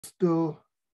still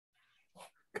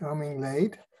coming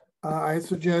late. I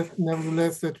suggest,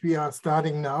 nevertheless, that we are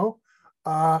starting now.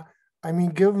 I mean,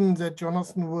 given that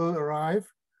Jonathan will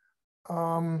arrive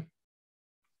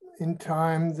in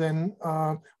time, then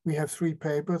we have 3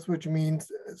 papers, which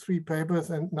means 3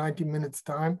 papers and 90 minutes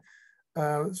time.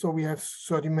 So we have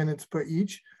 30 minutes per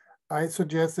each. I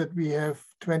suggest that we have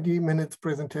 20 minutes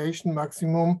presentation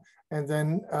maximum, and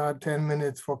then 10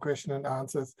 minutes for question and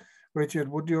answers. Richard,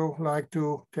 would you like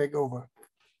to take over?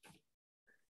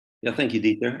 Yeah, thank you,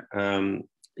 Dieter.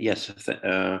 Yes,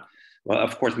 well,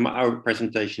 of course, our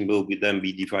presentation will then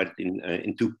be divided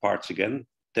in 2 parts again,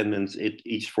 10 minutes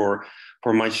each for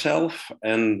myself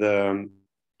and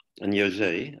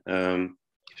Jose.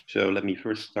 So let me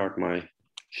first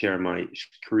share my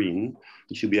screen.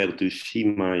 You should be able to see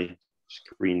my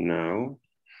screen now.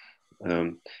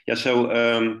 Yeah, so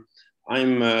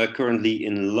I'm currently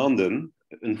in London.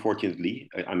 Unfortunately,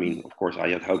 I mean, of course, I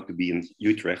had hoped to be in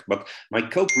Utrecht, but my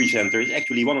co-presenter is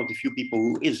actually one of the few people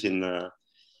who is in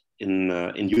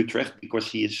Utrecht, because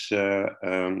he is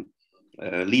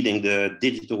leading the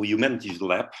Digital Humanities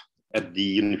Lab at the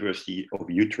University of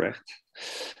Utrecht.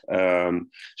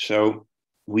 So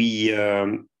we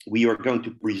are going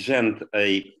to present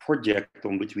a project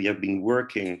on which we have been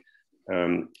working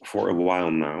for a while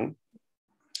now,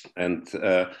 and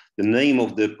the name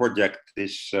of the project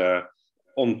is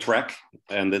OnTRAQH,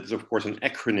 and it's of course an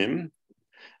acronym,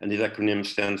 and this acronym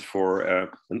stands for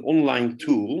an online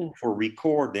tool for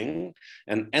recording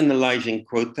and analyzing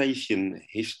quotation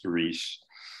histories.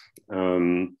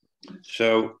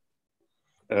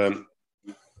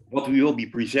 What we will be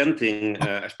presenting,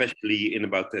 especially in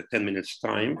about 10 minutes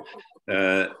time,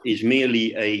 is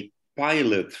merely a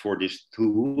pilot for this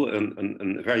tool,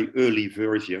 a very early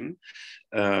version.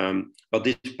 But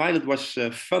this pilot was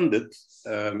funded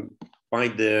by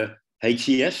the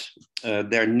HCS,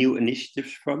 their New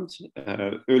Initiatives Fund.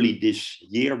 Early this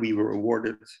year, we were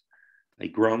awarded a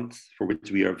grant for which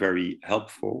we are very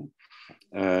helpful,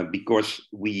 because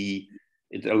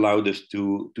it allowed us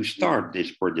to start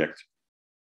this project.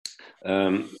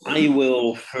 I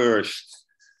will first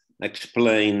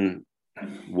explain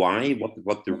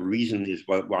what the reason is,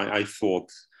 why I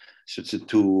thought such a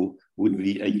tool would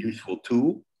be a useful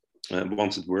tool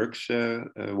once it works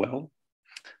well.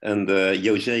 And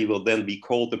Jose will then be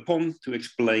called upon to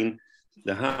explain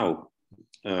the how.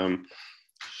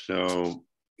 So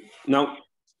now,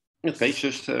 okay,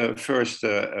 just first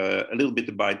a little bit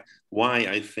about why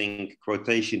I think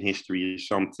quotation history is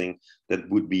something that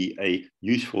would be a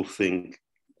useful thing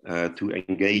to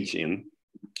engage in.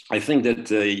 I think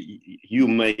that you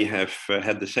may have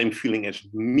had the same feeling as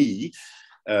me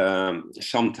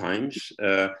sometimes,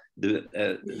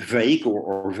 the vague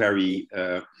or very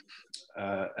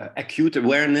acute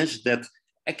awareness that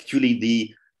actually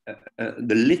the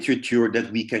literature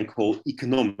that we can call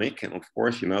economic, and of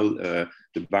course, you know,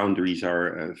 the boundaries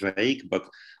are vague, but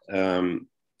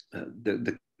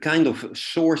the kind of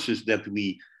sources that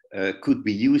we could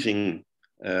be using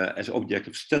as object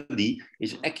of study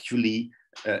is actually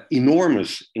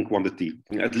enormous in quantity,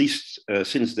 at least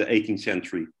since the 18th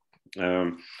century.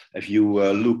 If you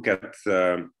look at,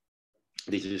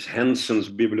 this is Hansen's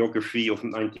bibliography of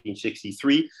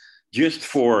 1963, just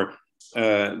for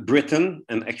Britain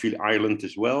and actually Ireland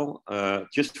as well,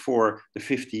 just for the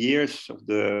 50 years of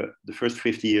the first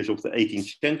 50 years of the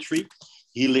 18th century,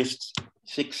 he lists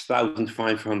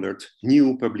 6,500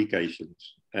 new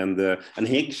publications. And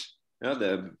Higgs,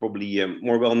 probably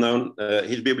more well known,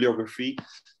 his bibliography,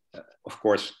 of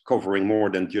course, covering more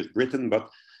than just Britain, but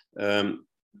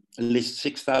lists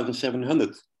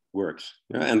 6,700 works.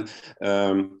 And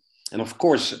of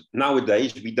course,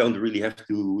 nowadays, we don't really have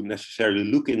to necessarily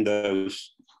look in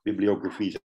those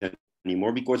bibliographies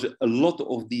anymore, because a lot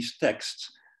of these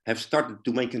texts have started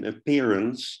to make an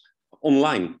appearance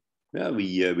online. Yeah,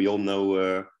 we all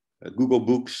know Google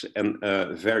Books and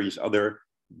various other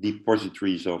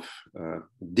depositories of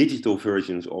digital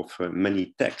versions of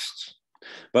many texts.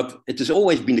 But it has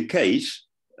always been the case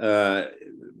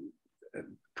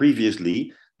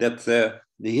previously that the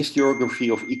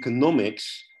historiography of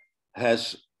economics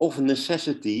has of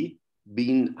necessity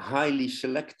been highly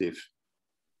selective.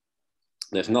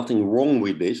 There's nothing wrong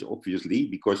with this, obviously,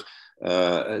 because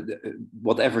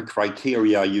whatever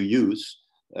criteria you use,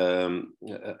 a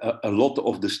lot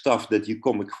of the stuff that you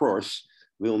come across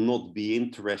will not be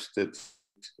interested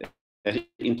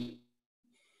in,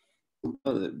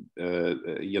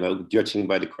 you know, judging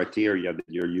by the criteria that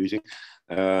you're using.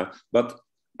 But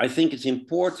I think it's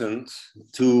important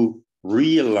to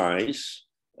realize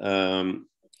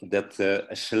that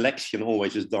a selection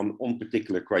always is done on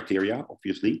particular criteria,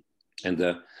 obviously.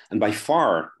 And by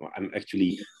far, I'm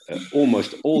actually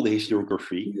almost all the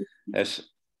historiography has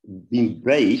been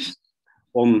based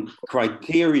on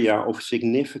criteria of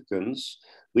significance,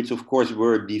 which of course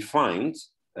were defined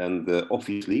and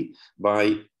obviously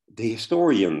by the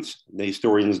historians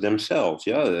themselves,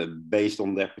 yeah, based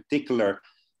on their particular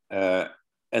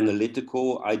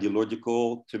analytical,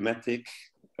 ideological, thematic,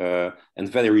 and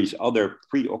various other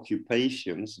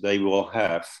preoccupations. They will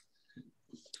have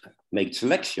made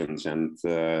selections and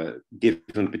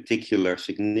given particular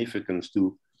significance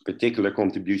to particular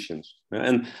contributions.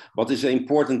 And what is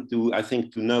important to, I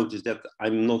think, to note is that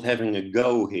I'm not having a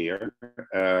go here.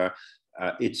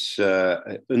 It's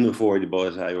unavoidable,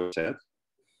 as I said.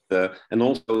 And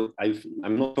also,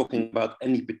 I'm not talking about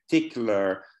any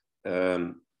particular,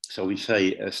 so we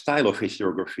say, style of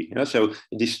historiography. You know? So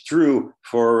it is true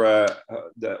for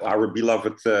our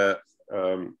beloved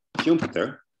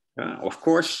Schumpeter, of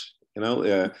course, you know,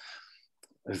 a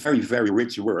very, very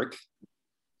rich work,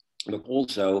 but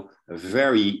also a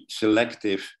very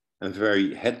selective and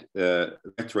very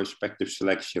retrospective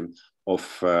selection of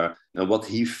what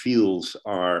he feels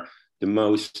are the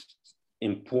most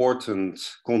important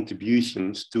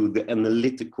contributions to the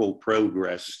analytical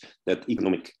progress that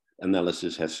economic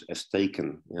analysis has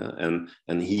taken. Yeah?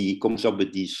 And he comes up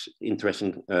with these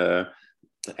interesting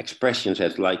expressions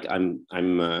as like I'm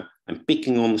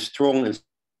picking on strong and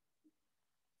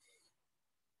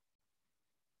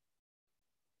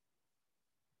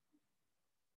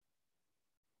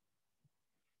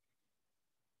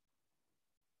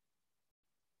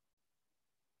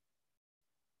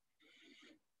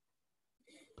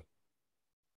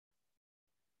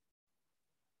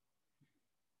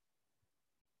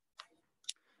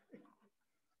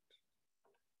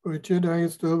Richard, are you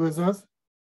still with us?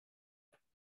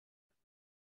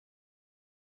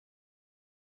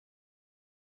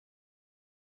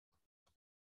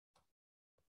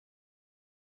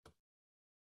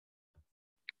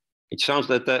 it sounds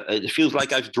that it feels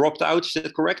like I've dropped out. Is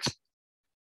that correct?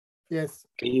 Yes.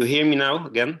 Can you hear me now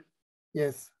again?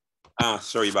 Yes.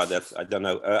 Sorry about that. I don't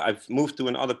know. I've moved to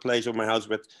another place of my house,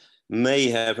 but may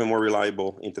have a more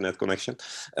reliable internet connection.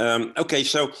 Okay,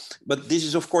 so, but this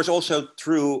is of course also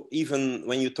true even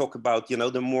when you talk about, you know,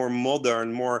 the more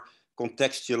modern, more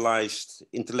contextualized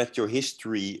intellectual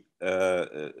history,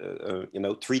 you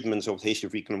know, treatments of the history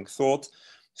of economic thought,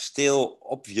 still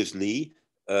obviously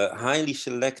highly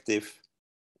selective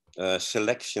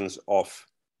selections of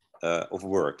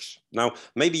works. Now,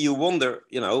 maybe you wonder,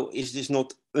 you know, is this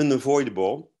not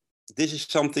unavoidable? This is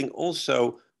something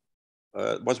also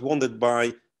was wondered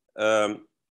by an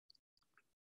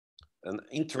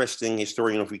interesting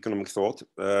historian of economic thought,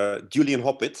 Julian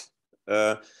Hoppit,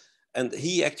 and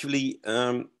he actually,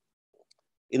 in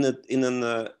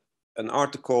an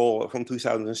article from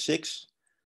 2006,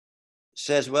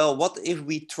 says, well, what if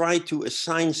we try to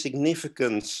assign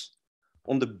significance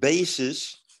on the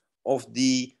basis of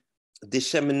the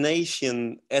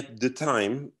dissemination at the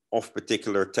time of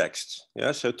particular texts?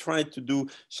 Yeah, so try to do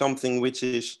something which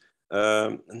is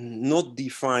not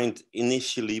defined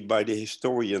initially by the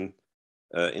historian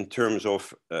in terms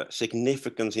of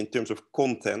significance, in terms of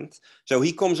content. So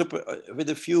he comes up with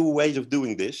a few ways of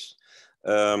doing this.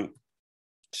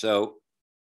 So,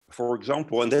 for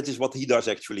example, and that is what he does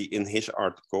actually in his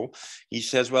article, he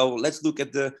says, well, let's look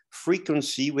at the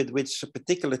frequency with which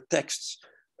particular texts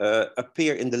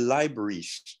appear in the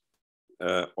libraries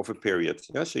of a period.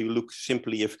 Yeah? So you look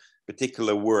simply if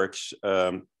particular works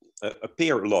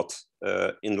appear a lot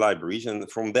in libraries,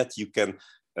 and from that you can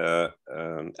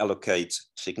allocate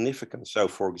significance. So,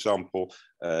 for example,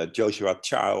 Joshua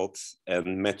Child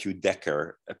and Matthew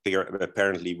Decker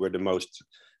apparently were the most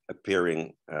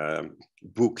appearing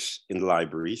books in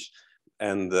libraries,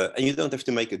 and you don't have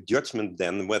to make a judgment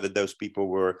then whether those people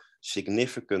were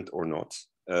significant or not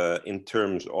in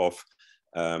terms of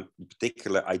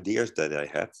particular ideas that they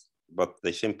had, but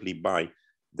they simply by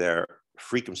their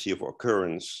frequency of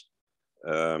occurrence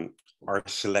are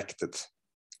selected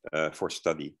for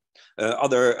study.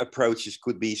 Other approaches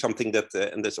could be something that,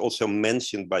 and that's also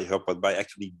mentioned by Hoppit, by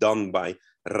actually done by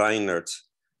Reinert,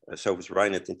 Sophus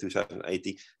Reinert in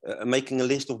 2018, making a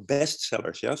list of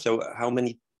bestsellers. Yeah, so how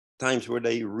many times were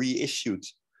they reissued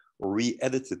or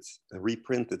re-edited,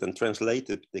 reprinted, and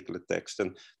translated particular text,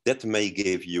 and that may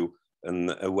give you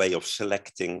a way of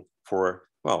selecting for,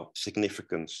 well,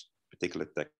 significance particular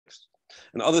text.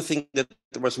 Another thing that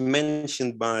was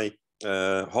mentioned by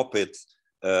Hoppit,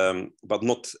 but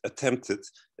not attempted,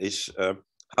 is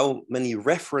how many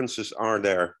references are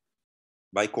there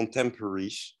by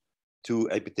contemporaries to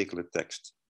a particular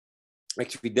text.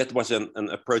 Actually, that was an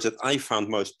approach that I found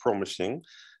most promising.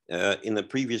 in a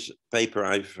previous paper,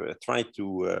 I've tried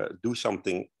to do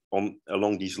something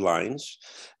along these lines.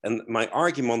 And my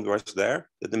argument was there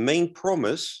that the main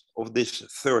promise of this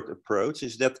third approach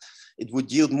is that it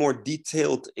would yield more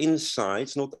detailed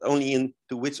insights, not only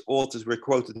into which authors were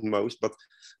quoted most, but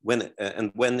when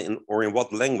or in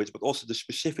what language, but also the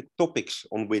specific topics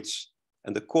on which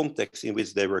and the context in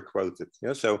which they were quoted.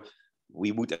 Yeah, so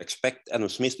we would expect Adam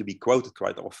Smith to be quoted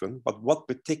quite often, but what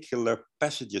particular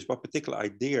passages, what particular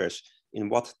ideas in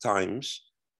what times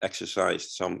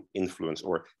exercised some influence,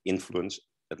 or influence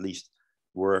at least,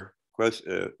 were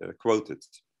quoted.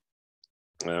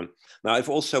 Now, I've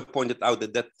also pointed out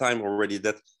at that time already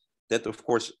that of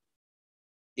course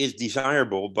is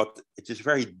desirable, but it is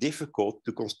very difficult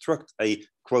to construct a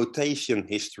quotation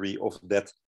history of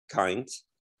that kind.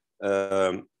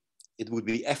 It would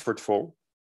be effortful,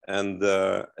 and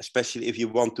especially if you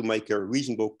want to make a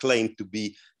reasonable claim to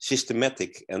be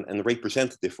systematic and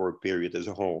representative for a period as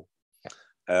a whole.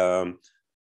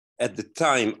 At the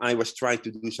time, I was trying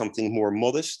to do something more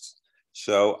modest.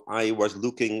 So I was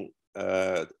looking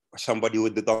somebody who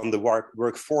had done the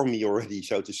work for me already,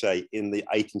 so to say, in the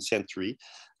 18th century.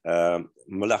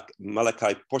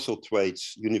 Malachi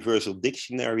Postlethwaite's Universal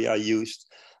Dictionary I used,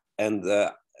 and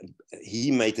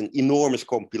he made an enormous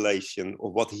compilation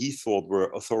of what he thought were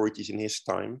authorities in his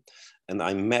time, and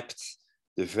I mapped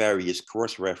the various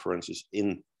cross-references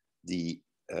in the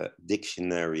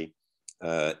dictionary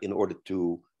in order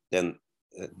to then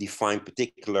define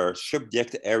particular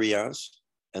subject areas,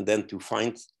 and then to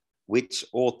find which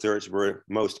authors were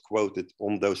most quoted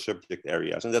on those subject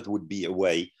areas. And that would be a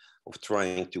way of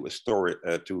trying to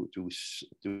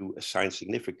assign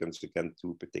significance again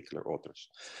to particular authors.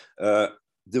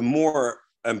 The more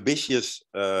ambitious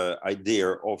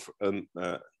idea of a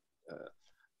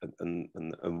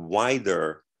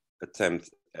wider attempt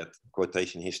at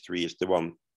quotation history is the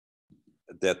one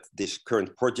that this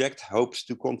current project hopes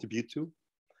to contribute to.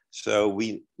 So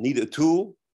we need a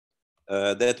tool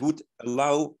that would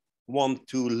allow one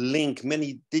to link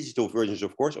many digital versions,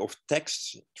 of course, of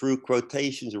texts through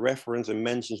quotations, reference, and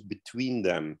mentions between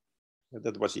them.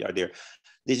 That was the idea.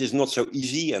 This is not so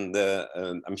easy, and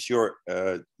I'm sure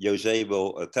Jose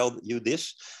will tell you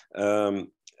this,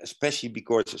 especially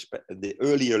because the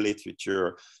earlier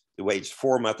literature, the way it's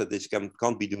formatted, this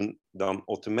can't be done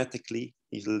automatically,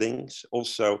 these links.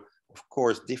 Also, of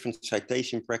course, different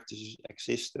citation practices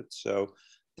existed, so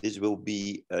this will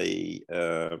be a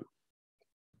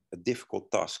difficult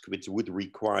task, which would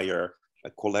require a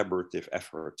collaborative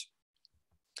effort.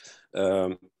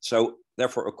 So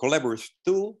therefore, a collaborative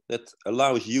tool that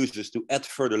allows users to add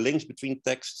further links between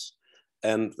texts,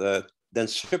 and then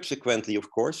subsequently,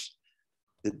 of course,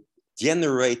 the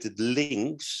generated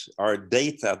links are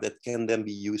data that can then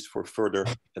be used for further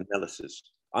analysis.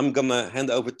 I'm gonna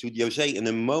hand over to Jose in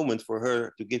a moment for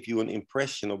her to give you an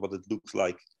impression of what it looks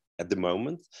like at the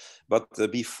moment. But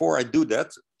before I do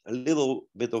that, a little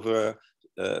bit of a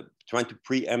trying to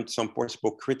preempt some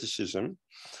possible criticism.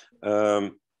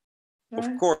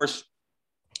 Of course,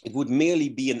 it would merely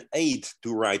be an aid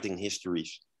to writing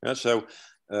histories. Yeah? So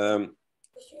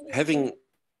having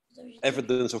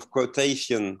evidence of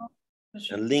quotation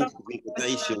and links between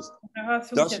quotations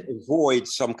does avoid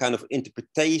some kind of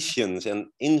interpretations and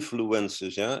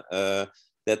influences, yeah?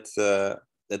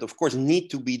 that of course need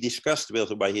to be discussed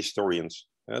also by historians.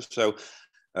 Yeah? So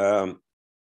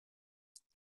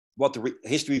what the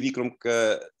History Weekly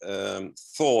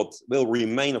thought will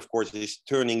remain, of course, is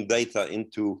turning data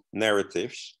into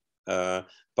narratives.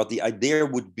 But the idea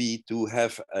would be to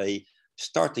have a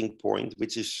starting point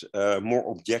which is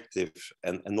more objective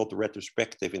and not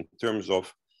retrospective in terms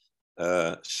of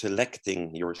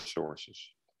selecting your sources.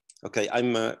 Okay,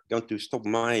 I'm going to stop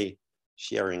my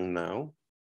sharing now,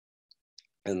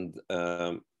 and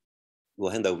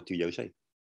we'll hand over to Jose.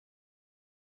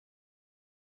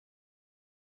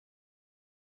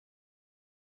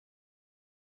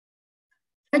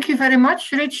 Thank you very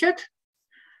much, Richard.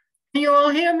 Can you all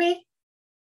hear me?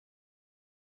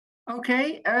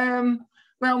 Okay.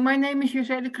 Well, my name is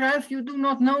Jose de Kruif. You do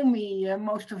not know me,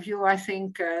 most of you, I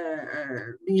think.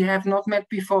 We have not met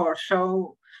before,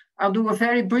 so I'll do a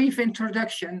very brief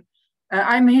introduction.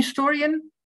 I'm a historian.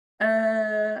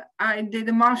 I did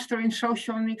a master in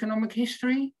social and economic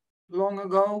history long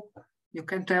ago, you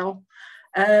can tell.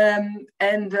 And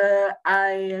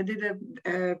I did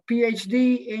a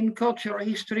PhD in cultural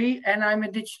history, and I'm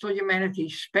a digital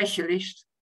humanities specialist.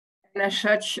 And as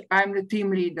such, I'm the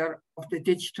team leader of the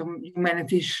digital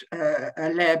humanities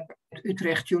lab at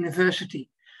UTrecht University.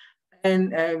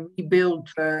 And we build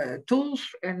tools,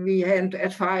 and we hand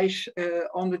advice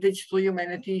on the digital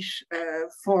humanities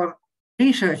for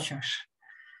researchers.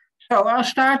 So I'll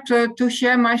start to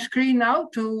share my screen now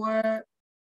to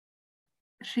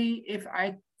see if I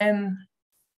can.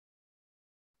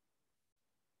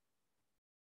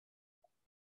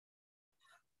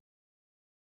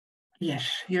 Yes,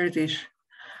 here it is.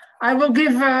 I will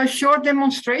give a short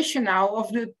demonstration now of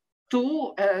the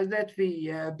tool that we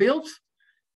built.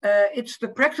 It's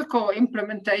the practical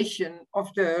implementation of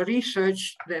the research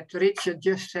that Richard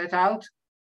just set out.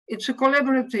 It's a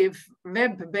collaborative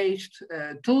web-based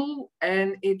tool, and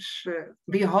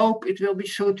we hope it will be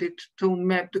suited to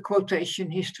map the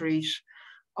quotation histories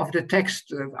of the text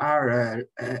that are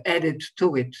added to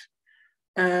it.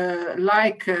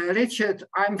 Like Richard,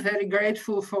 I'm very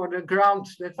grateful for the grant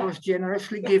that was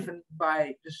generously given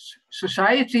by the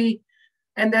society,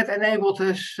 and that enabled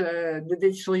us, the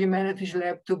Digital Humanities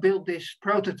Lab, to build this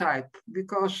prototype,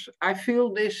 because I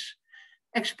feel this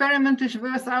experiment is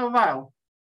worth our while.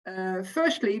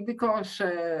 Firstly, because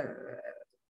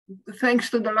thanks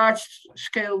to the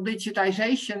large-scale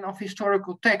digitization of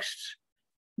historical texts,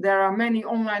 there are many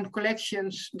online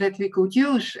collections that we could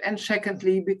use. And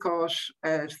secondly, because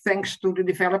thanks to the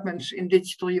developments in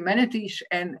digital humanities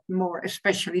and more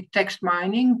especially text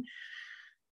mining,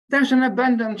 there's an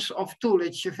abundance of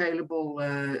toolage available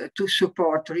to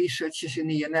support researchers in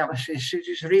the analysis. It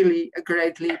is really a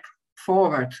great leap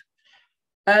forward.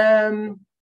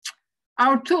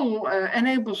 Our tool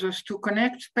enables us to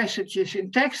connect passages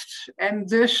in texts and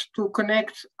thus to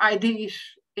connect ideas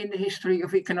in the history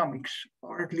of economics,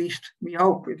 or at least we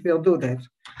hope it will do that.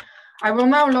 I will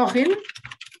now log in.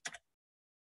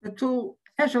 The tool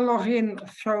has a login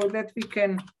so that we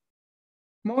can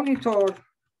monitor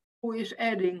who is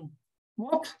adding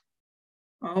what.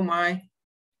 Oh my.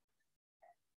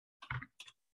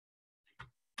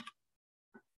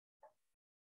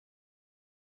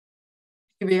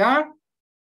 Here we are.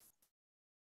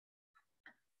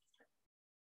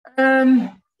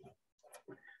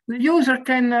 The user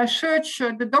can search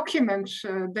the documents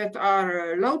that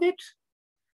are loaded.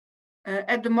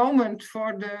 At the moment,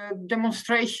 for the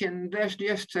demonstration, there's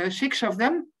just 6 of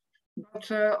them, but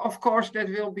of course that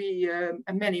will be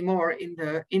many more in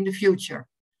the future.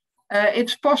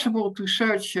 It's possible to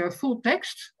search full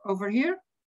text over here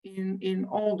in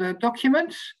all the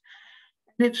documents.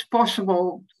 It's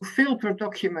possible to filter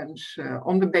documents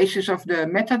on the basis of the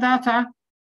metadata,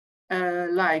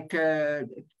 like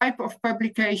type of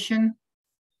publication,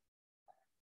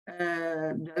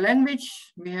 the language.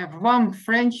 We have one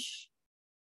French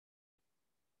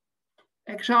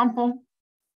example.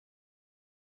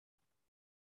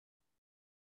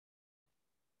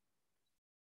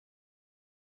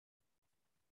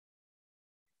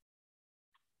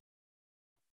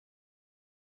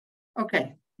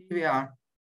 Okay, here we are.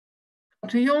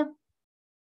 Continue.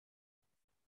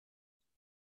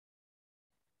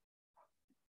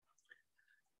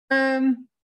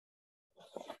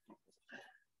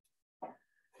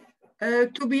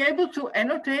 To be able to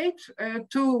annotate,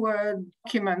 2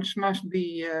 documents must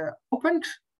be opened.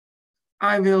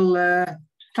 I will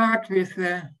start with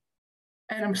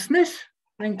Adam Smith,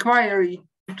 an inquiry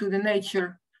into the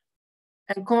nature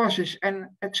and causes and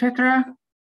etc.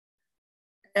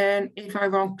 And if I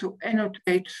want to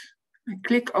annotate, I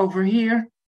click over here.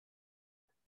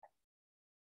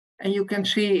 And you can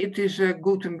see it is a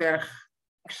Gutenberg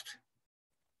text,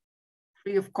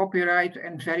 free of copyright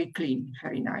and very clean,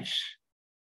 very nice.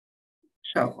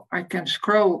 So I can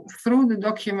scroll through the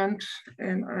document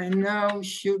and I now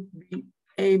should be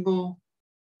able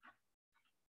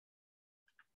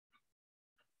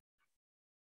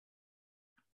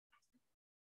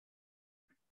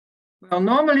well,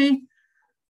 normally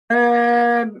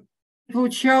it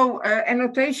would show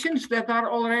annotations that are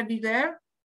already there.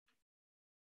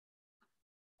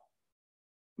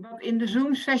 But in the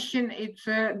Zoom session,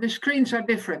 the screens are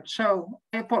different, so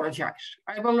I apologize.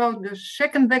 I will load the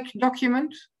second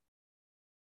document.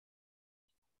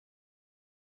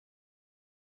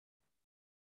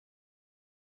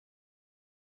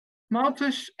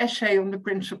 Malthus' essay on the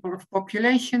principle of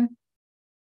population.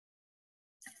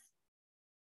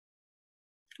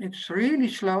 It's really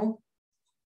slow.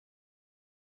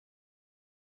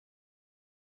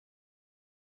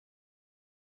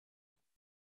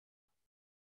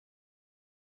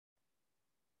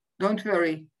 Don't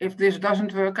worry, if this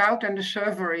doesn't work out and the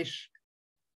server is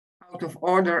out of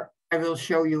order, I will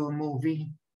show you a movie.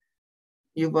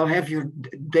 You will have your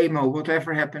demo,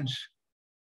 whatever happens.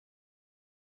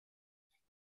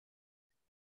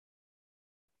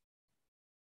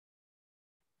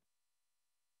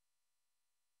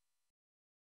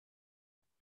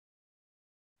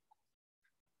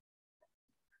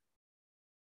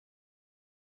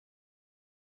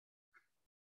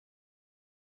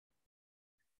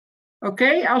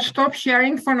 Okay, I'll stop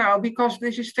sharing for now because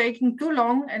this is taking too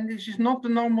long and this is not the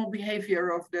normal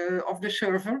behavior of the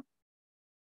server.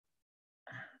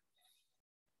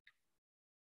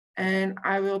 And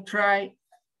I will try,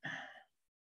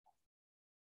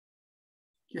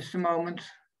 just a moment.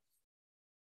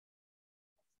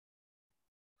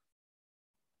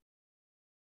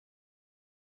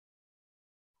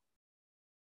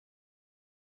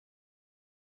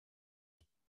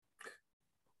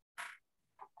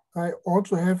 I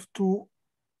also have to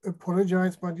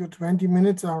apologize, but your 20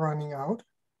 minutes are running out.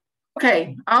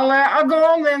 Okay, I'll go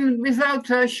on then without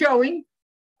showing.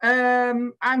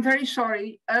 I'm very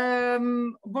sorry.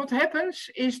 What happens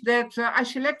is that I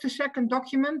select a second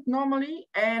document normally,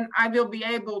 and I will be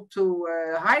able to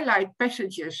highlight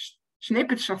passages,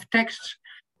 snippets of text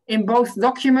in both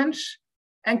documents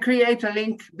and create a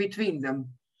link between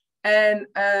them. And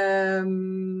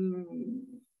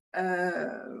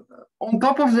on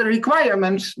top of the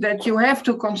requirements that you have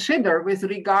to consider with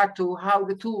regard to how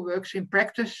the tool works in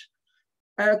practice,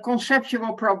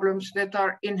 conceptual problems that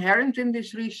are inherent in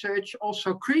this research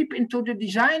also creep into the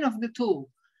design of the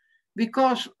tool.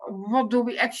 Because what do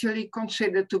we actually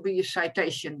consider to be a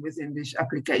citation within this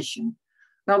application?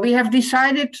 Now, we have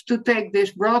decided to take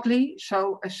this broadly.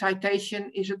 So a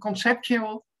citation is a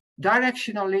conceptual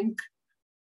directional link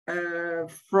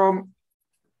from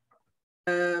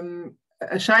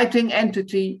a citing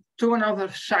entity to another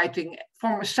citing,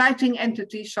 from a citing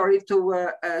entity, sorry,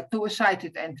 to a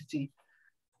cited entity.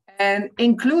 And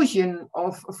inclusion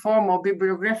of a formal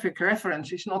bibliographic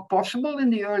reference is not possible in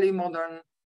the early modern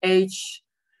age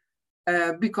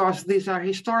because these are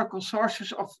historical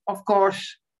sources, of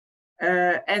course,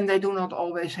 and they do not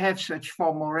always have such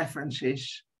formal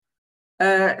references.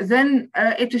 Then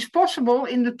it is possible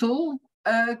in the tool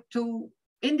to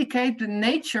indicate the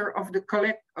nature of the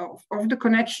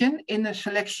connection in a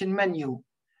selection menu.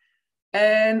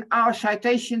 And our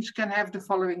citations can have the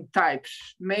following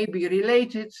types: may be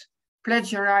related,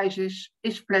 plagiarizes,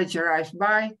 is plagiarized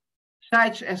by,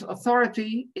 cites as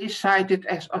authority, is cited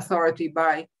as authority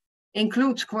by,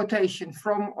 includes quotation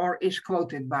from or is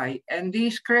quoted by. And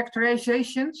these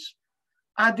characterizations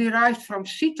are derived from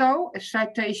CITO, a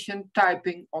citation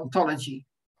typing ontology.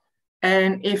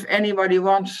 And if anybody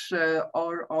wants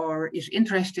or is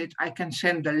interested, I can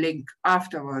send the link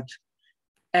afterward.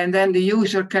 And then the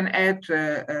user can add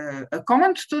a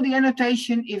comment to the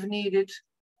annotation if needed.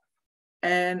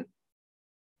 And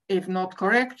if not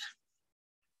correct,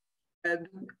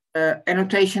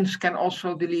 annotations can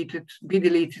also be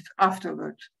deleted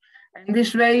afterward. And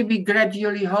this way, we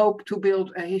gradually hope to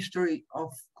build a history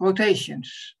of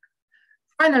quotations.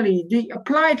 Finally, the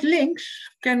applied links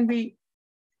can be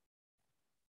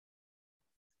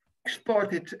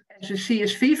exported as a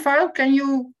CSV file. Can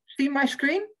you see my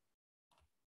screen?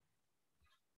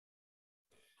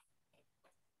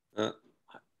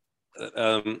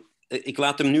 Ik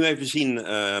laat hem nu even zien.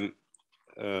 Je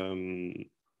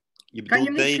kan je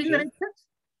hem niet deze? zien, Richard?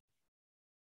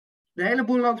 De hele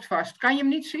boel loopt vast. Kan je hem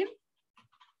niet zien?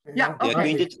 Ja, oké. Ja, kun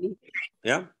je dit zien?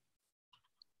 Ja?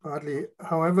 Partly.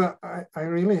 However, I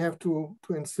really have to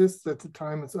insist that the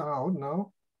time is out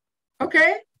now.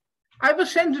 Okay. I will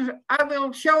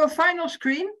show a final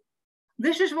screen.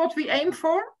 This is what we aim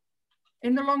for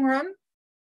in the long run.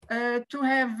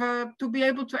 To be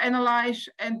able to analyze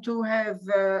and to have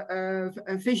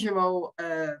visual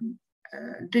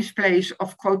displays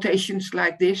of quotations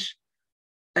like this,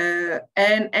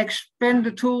 and expand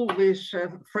the tool with,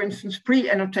 for instance,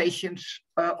 pre-annotations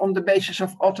on the basis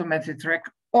of automated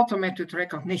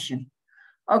recognition.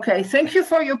 Okay, thank you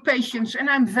for your patience, and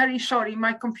I'm very sorry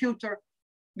my computer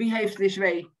behaves this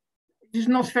way. It is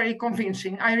not very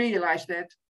convincing, I realize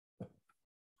that.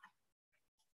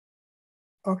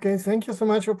 Okay, thank you so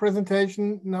much for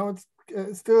presentation. Now it's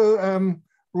still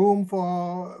room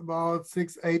for about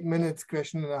 6-8 minutes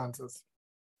question and answers.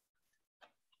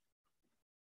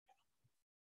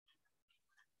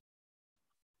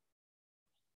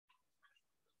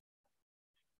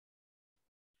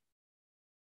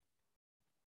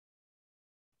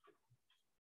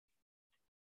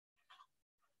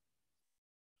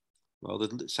 Well,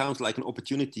 that sounds like an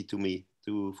opportunity to me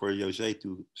for José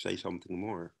to say something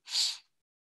more.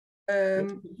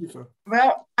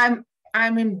 Well,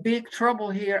 I'm in big trouble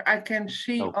here. I can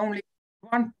see only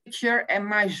one picture, and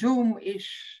my Zoom is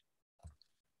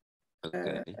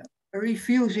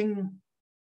refusing.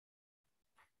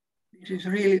 This is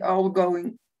really all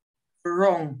going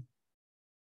wrong.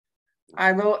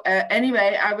 I will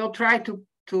anyway. I will try to.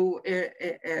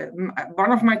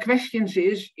 One of my questions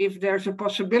is if there's a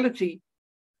possibility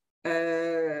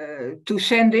to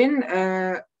send in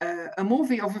a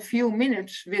movie of a few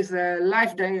minutes with a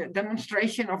live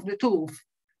demonstration of the tools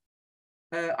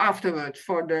afterward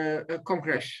for the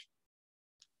Congress.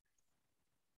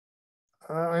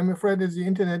 I'm afraid as the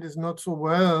internet is not so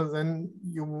well, then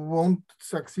you won't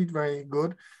succeed very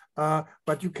good.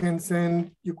 But you can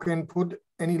put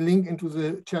any link into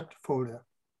the chat folder.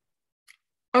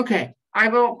 Okay, I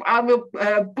will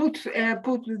put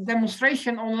the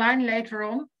demonstration online later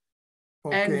on,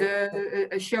 okay,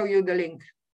 and show you the link.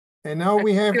 And now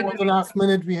we have, for the last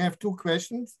minute, we have two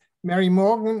questions. Mary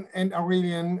Morgan and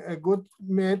Aurelian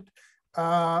Goodmet.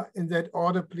 In that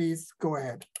order, please go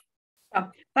ahead.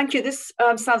 Thank you. This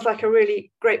sounds like a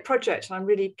really great project, and I'm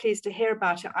really pleased to hear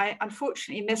about it. I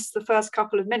unfortunately missed the first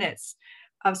couple of minutes,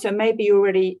 so maybe you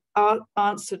already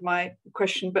answered my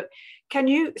question, but can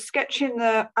you sketch in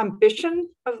the ambition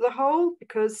of the whole?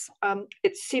 Because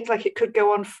it seems like it could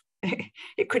go on,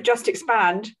 it could just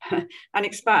expand and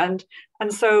expand.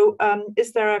 And so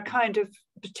is there a kind of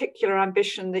particular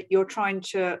ambition that you're trying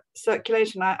to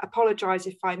circulate? And I apologize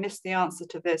if I missed the answer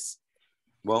to this.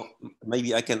 Well,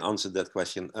 maybe I can answer that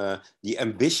question. The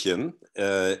ambition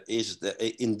is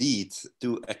indeed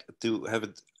to have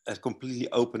it as completely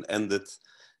open-ended,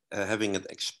 having it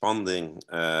expanding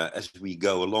as we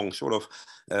go along, sort of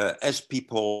as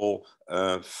people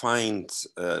find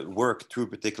work through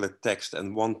particular text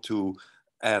and want to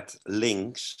add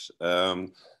links.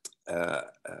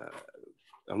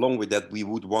 Along with that, we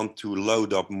would want to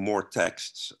load up more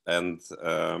texts and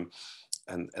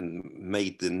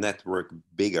made the network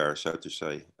bigger, so to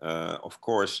say. Of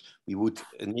course, we would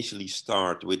initially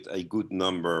start with a good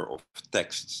number of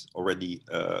texts already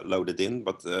loaded in,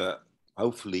 but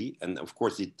hopefully, and of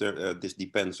course, this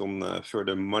depends on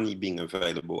further money being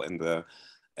available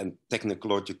and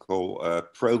technological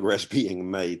progress being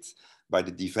made by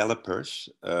the developers.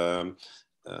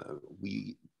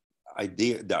 The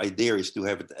idea is to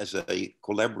have it as a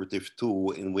collaborative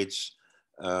tool in which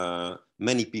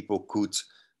many people could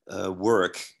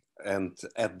work and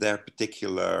add their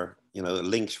particular,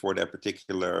 links for their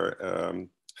particular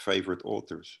favorite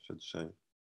authors, so to say.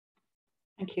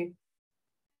 Thank you.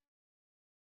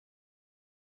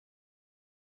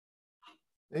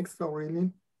 Thanks,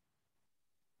 Aurelian.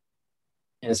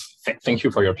 Yes, thank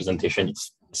you for your presentation.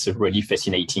 It's a really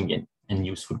fascinating and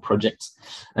useful project.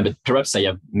 But perhaps I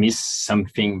have missed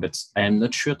something, but I am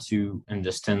not sure to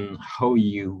understand how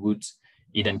you would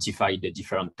identify the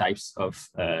different types of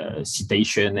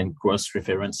citation and cross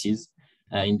references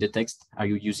in the text. Are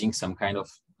you using some kind of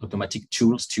automatic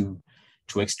tools to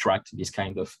extract this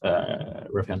kind of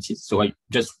references? So I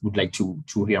just would like to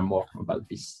hear more about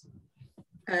this.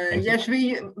 Yes,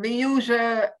 we use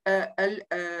a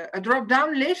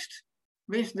drop-down list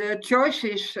with the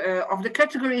choices of the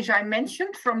categories I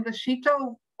mentioned from the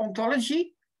CITO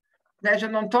ontology. There's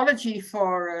an ontology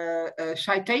for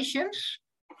citations,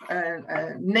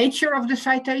 nature of the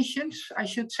citations, I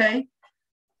should say.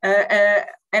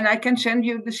 And I can send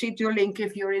you the CITO link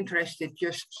if you're interested,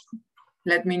 just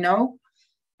let me know.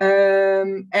 The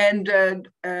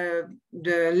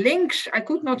links, I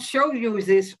could not show you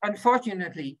this,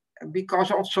 unfortunately,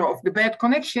 because also of the bad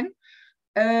connection,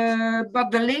 but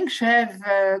the links have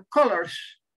colors.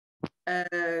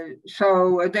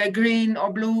 So they're green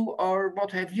or blue or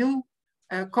what have you,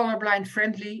 colorblind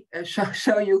friendly.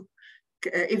 So you,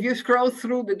 if you scroll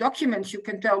through the documents, you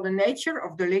can tell the nature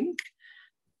of the link.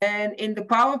 And in the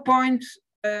PowerPoint,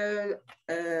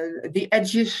 the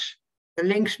edges, the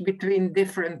links between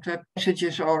different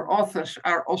passages or authors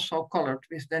are also colored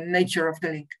with the nature of the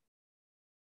link.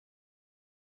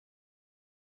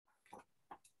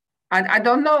 And I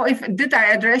don't know did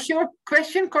I address your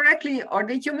question correctly or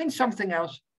did you mean something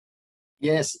else?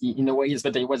 Yes, in a way, yes,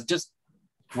 but I was just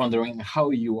wondering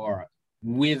how you are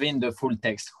within the full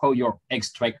text, how you're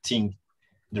extracting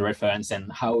the reference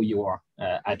and how you are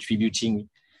attributing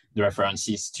the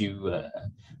references to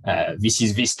this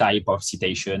is this type of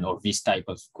citation or this type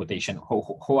of quotation.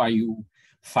 How are you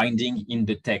finding in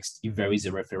the text if there is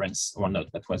a reference or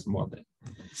not? That was more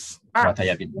what I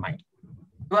have in mind.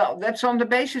 Well, that's on the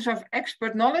basis of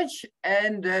expert knowledge,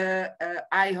 and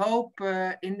I hope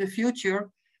in the future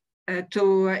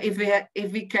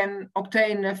if we can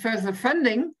obtain further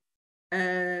funding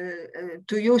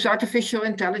to use artificial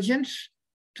intelligence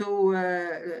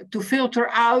to filter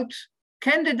out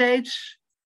candidates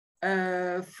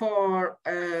for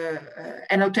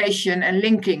annotation and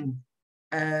linking,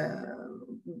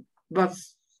 but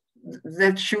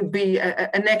that should be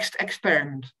a next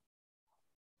experiment.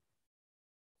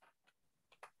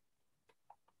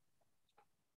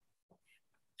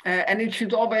 And it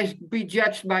should always be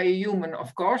judged by a human,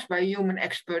 of course, by a human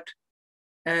expert.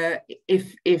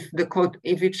 if the code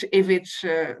if it's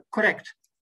correct.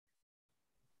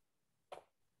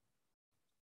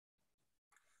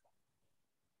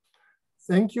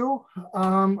 Thank you.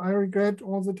 I regret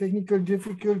all the technical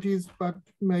difficulties, but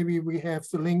maybe we have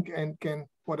the link and can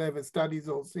whatever study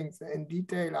those things in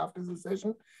detail after the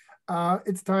session.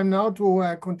 It's time now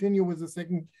to continue with the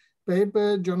second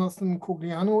paper. Jonathan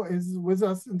Cogliano is with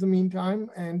us in the meantime,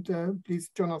 and please,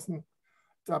 Jonathan,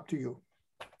 it's up to you.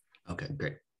 Okay,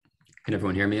 great. Can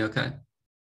everyone hear me okay?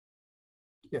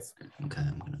 Yes. Okay.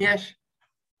 Yes.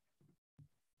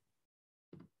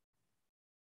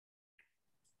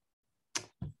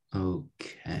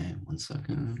 Okay, 1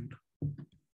 second.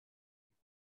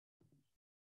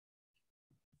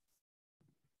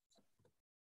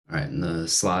 All right, and the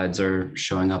slides are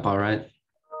showing up all right?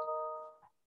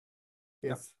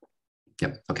 Yes.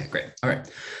 Yep, okay, great. All right.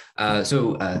 I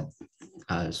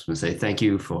just want to say thank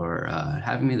you for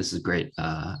having me. This is great.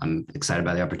 I'm excited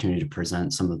by the opportunity to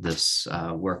present some of this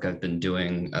work I've been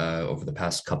doing over the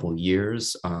past couple of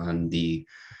years on the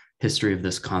history of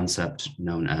this concept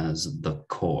known as the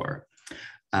core.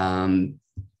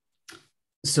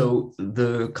 So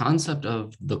the concept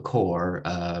of the core,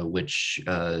 which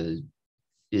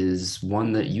is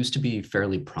one that used to be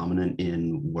fairly prominent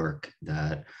in work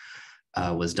that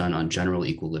was done on general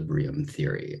equilibrium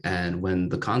theory. And when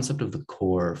the concept of the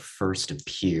core first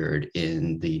appeared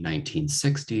in the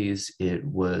 1960s, it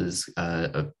was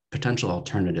a potential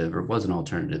alternative, or was an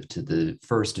alternative to the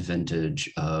first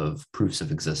vintage of proofs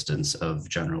of existence of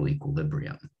general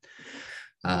equilibrium.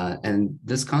 And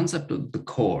this concept of the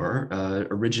core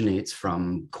originates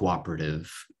from cooperative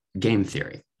game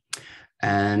theory.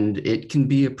 And it can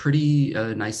be a pretty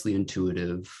nicely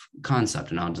intuitive concept.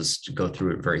 And I'll just go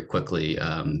through it very quickly,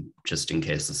 just in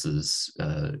case this is,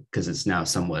 because it's now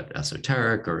somewhat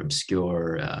esoteric or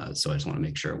obscure. So I just want to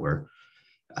make sure we're,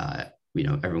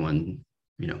 everyone,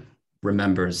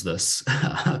 remembers this,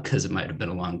 because it might have been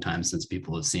a long time since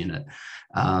people have seen it.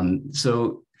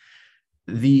 So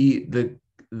the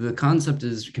concept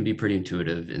can be pretty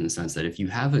intuitive in the sense that if you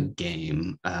have a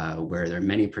game where there are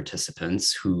many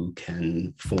participants who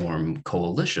can form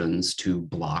coalitions to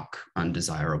block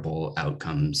undesirable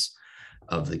outcomes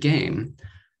of the game,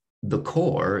 the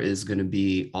core is going to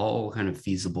be all kind of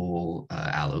feasible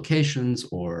allocations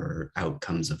or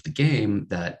outcomes of the game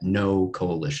that no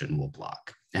coalition will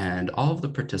block. And all of the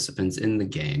participants in the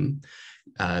game,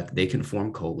 they can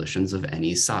form coalitions of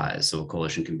any size. So a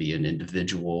coalition can be an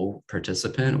individual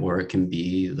participant, or it can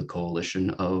be the coalition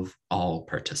of all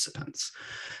participants.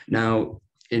 Now,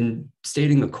 in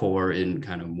stating the core in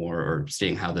kind of more, or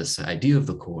stating how this idea of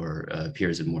the core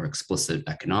appears in more explicit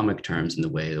economic terms in the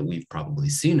way that we've probably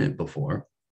seen it before,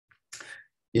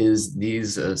 is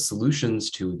these solutions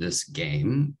to this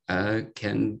game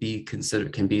can be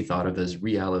thought of as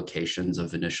reallocations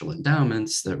of initial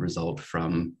endowments that result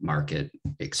from market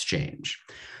exchange.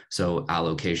 So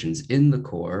allocations in the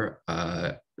core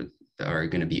are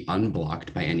going to be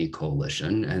unblocked by any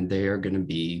coalition, and they are going to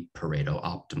be Pareto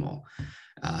optimal.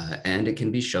 And it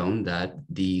can be shown that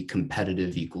the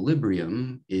competitive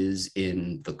equilibrium is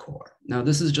in the core. Now,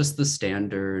 this is just the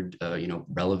standard,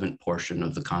 relevant portion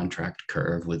of the contract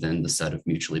curve within the set of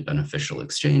mutually beneficial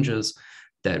exchanges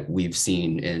that we've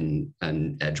seen in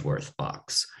an Edgeworth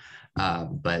box.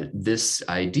 But this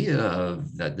idea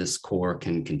of that this core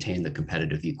can contain the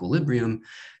competitive equilibrium,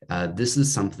 this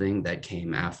is something that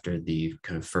came after the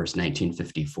kind of first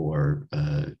 1954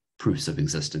 proofs of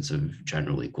existence of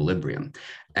general equilibrium.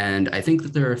 And I think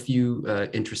that there are a few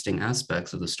interesting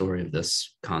aspects of the story of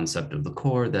this concept of the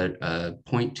core that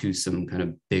point to some kind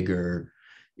of bigger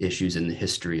issues in the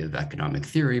history of economic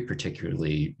theory,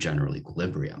 particularly general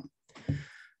equilibrium.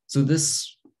 So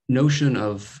this notion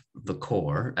of the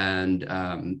core and,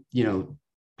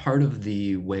 part of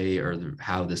the way or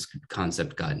how this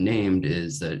concept got named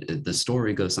is that the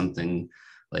story goes something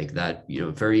like that,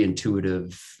 very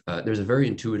intuitive. There's a very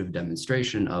intuitive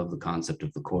demonstration of the concept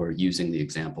of the core using the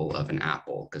example of an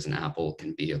apple, because an apple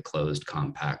can be a closed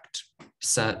compact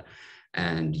set,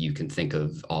 and you can think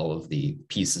of all of the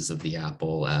pieces of the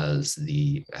apple as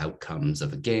the outcomes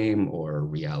of a game or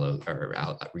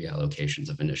reallocations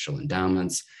of initial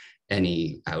endowments.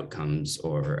 Any outcomes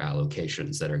or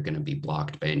allocations that are going to be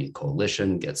blocked by any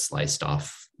coalition get sliced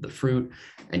off the fruit,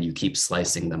 and you keep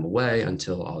slicing them away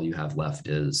until all you have left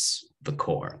is the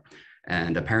core.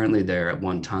 And apparently there at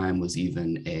one time was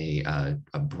even a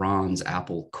bronze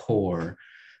apple core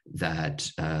that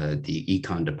the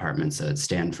econ departments at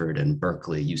Stanford and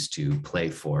Berkeley used to play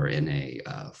for in a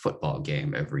football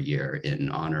game every year in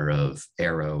honor of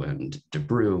Arrow and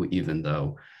DeBrew, even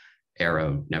though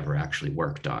Arrow never actually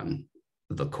worked on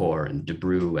the core, and de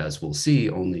Breu, as we'll see,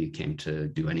 only came to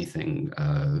do anything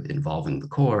involving the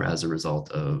core as a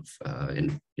result of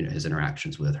his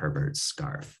interactions with Herbert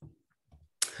Scarf.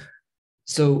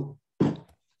 So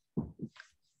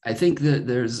I think that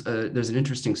there's an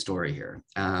interesting story here.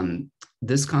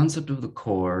 This concept of the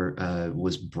core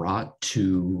was brought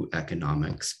to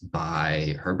economics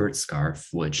by Herbert Scarf,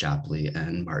 Wood Shapley,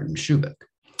 and Martin Schubeck.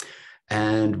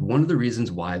 And one of the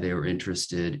reasons why they were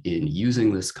interested in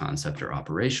using this concept or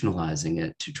operationalizing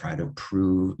it to try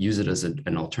to use it as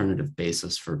an alternative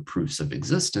basis for proofs of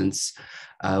existence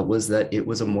was that it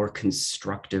was a more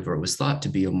constructive, or it was thought to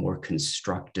be a more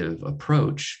constructive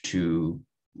approach to,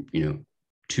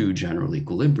 to general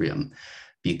equilibrium,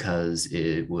 because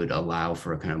it would allow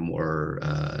for a kind of more,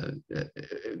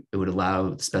 it would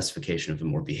allow the specification of a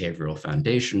more behavioral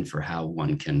foundation for how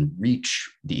one can reach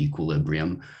the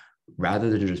equilibrium, rather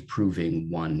than just proving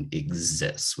one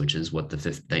exists, which is what the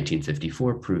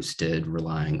 1954 proofs did,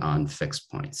 relying on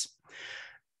fixed points.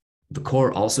 The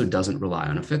core also doesn't rely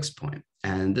on a fixed point.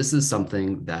 And this is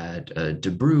something that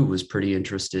de Breu was pretty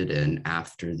interested in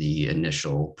after the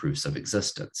initial proofs of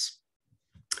existence.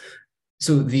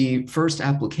 So the first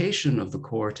application of the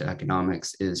core to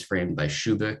economics is framed by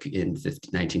Schubeck in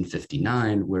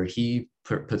 1959, where he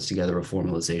puts together a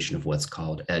formalization of what's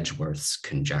called Edgeworth's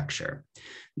conjecture.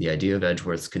 The idea of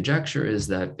Edgeworth's conjecture is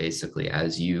that basically,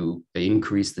 as you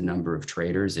increase the number of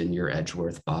traders in your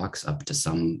Edgeworth box up to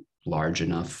some large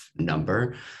enough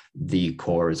number, the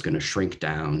core is going to shrink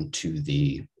down to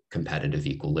the competitive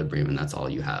equilibrium, and that's all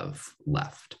you have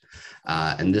left.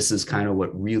 And this is kind of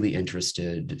what really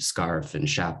interested Scarf and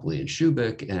Shapley and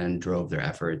Schubeck and drove their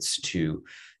efforts to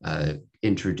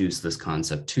introduce this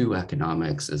concept to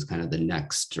economics as kind of the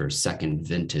next or second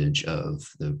vintage of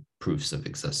the proofs of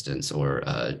existence, or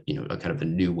a kind of a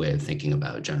new way of thinking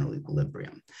about general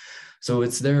equilibrium. So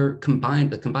it's the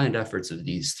combined efforts of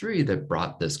these three that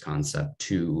brought this concept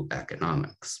to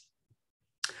economics.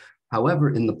 However,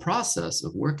 in the process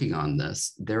of working on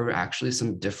this, there were actually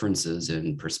some differences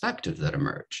in perspective that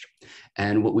emerged.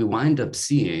 And what we wind up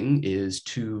seeing is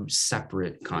two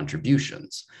separate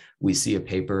contributions. We see a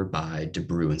paper by de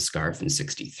Breu and Scarf in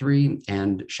 63,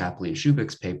 and Shapley and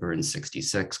Schubeck's paper in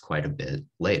 66, quite a bit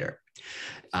later.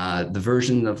 The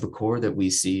version of the core that we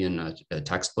see in a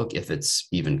textbook, if it's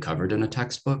even covered in a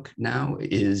textbook now,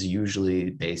 is usually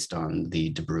based on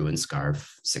the de Breu and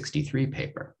Scarf 63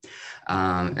 paper.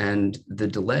 And the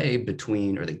delay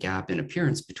between, or the gap in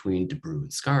appearance between de Breu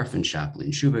and Scarf and Shapley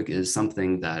and Schubeck is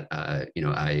something that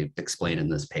I explain in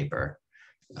this paper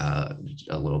a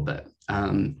little bit.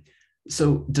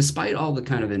 So despite all the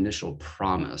kind of initial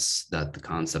promise that the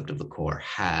concept of the core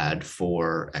had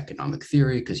for economic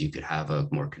theory, because you could have a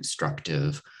more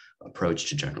constructive approach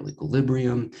to general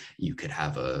equilibrium, you could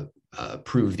have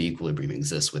prove the equilibrium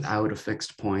exists without a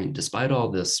fixed point, despite all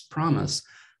this promise,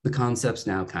 the concepts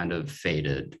now kind of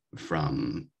faded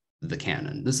from the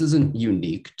canon. This isn't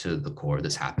unique to the core.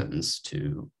 This happens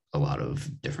to a lot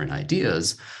of different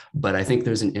ideas, but I think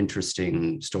there's an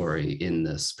interesting story in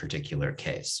this particular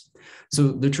case.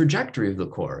 So the trajectory of the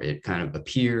core, it kind of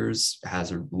appears,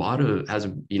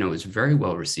 is very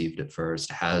well received at first,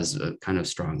 has a kind of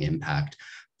strong impact,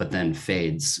 but then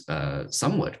fades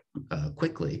somewhat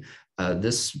quickly.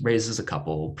 This raises a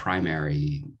couple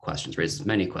primary questions, raises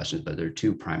many questions, but there are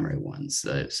two primary ones.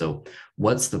 So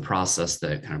what's the process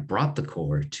that kind of brought the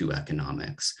core to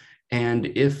economics? And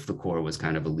if the core was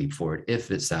kind of a leap forward,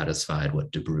 if it satisfied what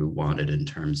de Breu wanted in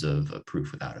terms of a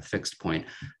proof without a fixed point,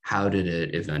 how did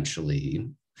it eventually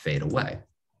fade away?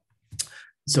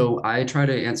 So I try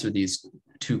to answer these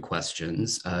two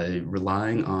questions,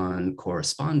 relying on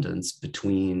correspondence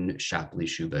between Shapley,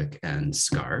 Schubeck, and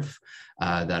Scarf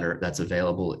that's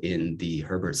available in the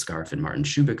Herbert Scarf and Martin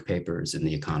Schubeck papers in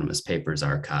the Economist Papers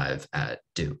Archive at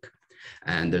Duke.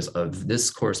 And there's this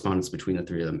correspondence between the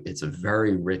three of them. It's a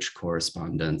very rich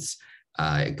correspondence.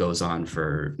 It goes on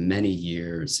for many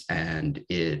years, and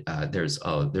there's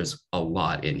a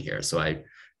lot in here. So I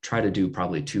try to do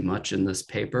probably too much in this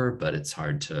paper, but it's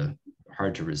hard to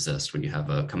resist when you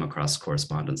have come across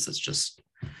correspondence that's just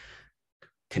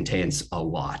contains a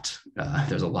lot.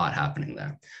 There's a lot happening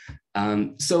there.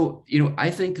 So, I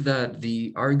think that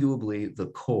arguably the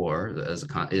core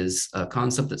is a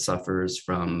concept that suffers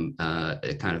from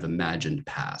a kind of imagined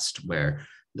past, where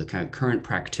the kind of current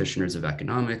practitioners of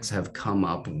economics have come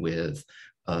up with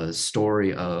a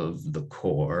story of the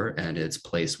core and its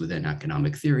place within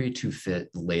economic theory to fit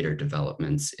later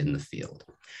developments in the field.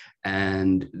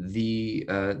 And the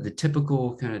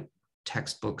typical kind of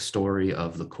textbook story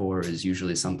of the core is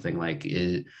usually something like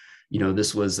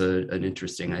this was an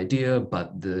interesting idea,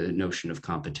 but the notion of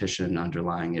competition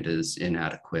underlying it is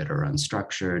inadequate or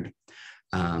unstructured.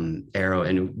 Arrow,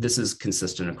 and this is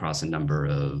consistent across a number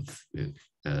of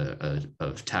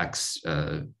texts,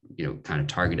 kind of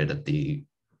targeted at the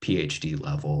PhD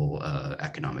level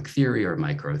economic theory or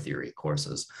micro theory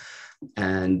courses.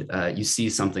 And you see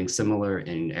something similar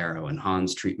in Arrow and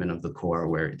Hahn's treatment of the core,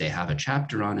 where they have a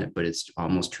chapter on it, but it's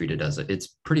almost treated as it's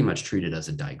pretty much treated as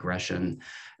a digression.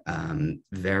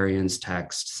 Varian's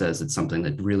text says it's something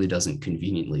that really doesn't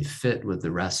conveniently fit with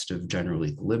the rest of general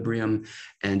equilibrium.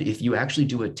 And if you actually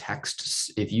do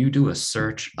if you do a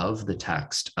search of the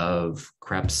text of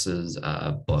Krebs's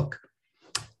book,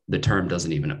 the term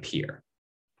doesn't even appear.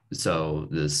 So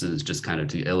this is just kind of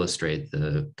to illustrate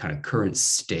the kind of current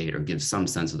state, or give some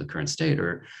sense of the current state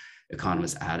or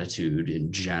economist attitude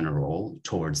in general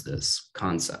towards this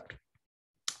concept.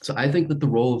 So I think that the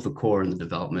role of the core in the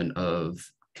development of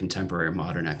contemporary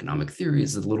modern economic theory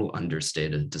is a little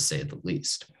understated, to say the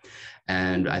least.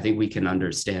 And I think we can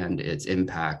understand its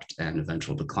impact and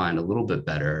eventual decline a little bit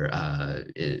better.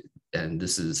 And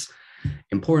this is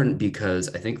important because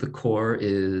I think the core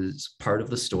is part of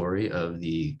the story of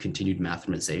the continued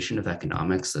mathematization of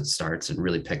economics that starts and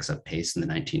really picks up pace in the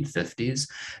 1950s.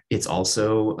 It's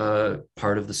also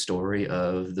part of the story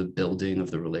of the building of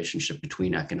the relationship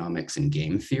between economics and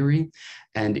game theory.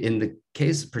 And in the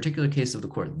particular case of the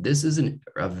core, this is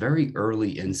a very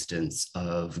early instance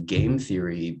of game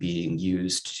theory being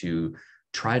used to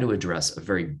try to address a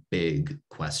very big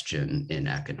question in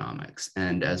economics.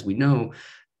 And as we know,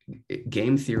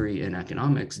 game theory in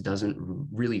economics doesn't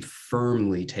really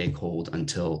firmly take hold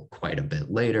until quite a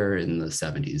bit later in the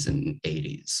 70s and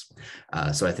 80s.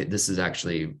 So I think this is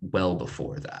actually well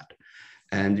before that.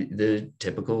 And the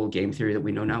typical game theory that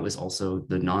we know now is also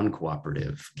the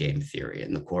non-cooperative game theory.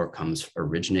 And the core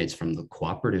originates from the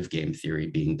cooperative game theory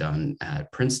being done at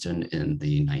Princeton in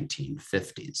the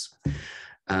 1950s.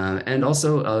 And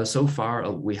also, so far,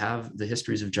 we have the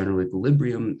histories of general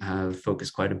equilibrium have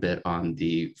focused quite a bit on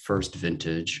the first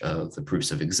vintage of the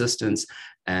proofs of existence,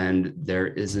 and there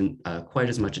isn't quite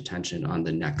as much attention on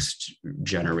the next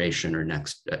generation or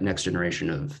next generation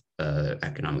of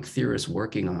economic theorists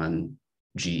working on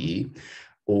GE,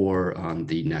 or on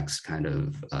the next kind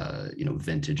of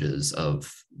vintages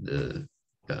of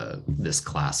this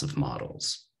class of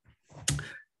models.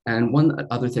 And one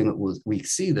other thing that we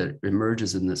see that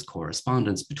emerges in this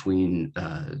correspondence between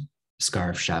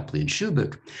Scarf, Shapley, and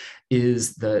Shubik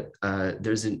is that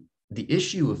the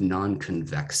issue of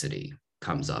non-convexity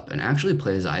comes up and actually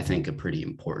plays, I think, a pretty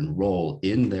important role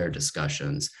in their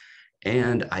discussions,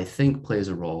 and I think plays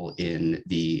a role in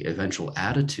the eventual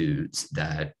attitudes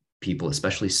that people,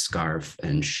 especially Scarf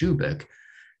and Shubik,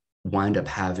 wind up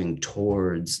having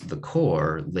towards the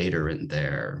core later in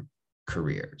their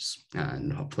careers,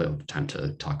 and hopefully I'll have time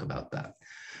to talk about that.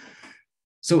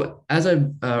 So as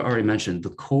I've already mentioned,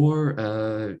 the core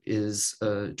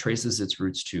traces its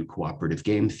roots to cooperative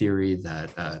game theory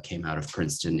that came out of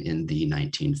Princeton in the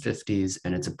 1950s,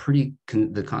 and it's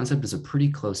the concept is a pretty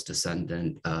close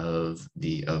descendant of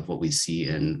what we see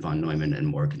in von Neumann and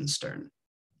Morgenstern.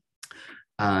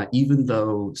 Even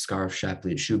though Scarf,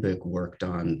 Shapley, and Shubik worked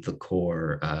on the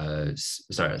core,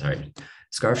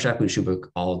 Scarf, Shapley, and Shubik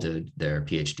all did their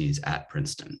PhDs at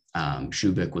Princeton.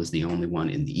 Shubik was the only one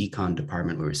in the econ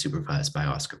department who was supervised by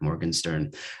Oscar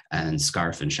Morgenstern, and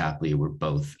Scarf and Shapley were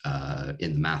both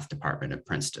in the math department at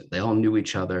Princeton. They all knew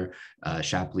each other.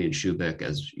 Shapley and Shubik,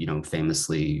 as you know,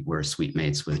 famously were suite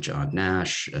mates with John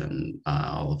Nash and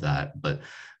all of that, but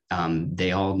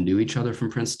they all knew each other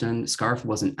from Princeton. Scarf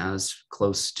wasn't as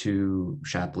close to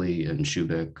Shapley and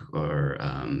Shubik or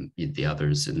the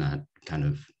others in that kind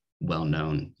of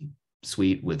well-known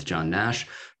suite with John Nash,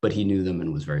 but he knew them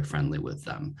and was very friendly with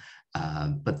them.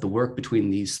 But the work between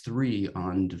these three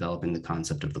on developing the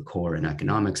concept of the core in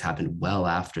economics happened well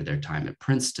after their time at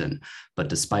Princeton. But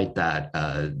despite that,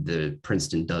 the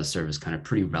Princeton does serve as kind of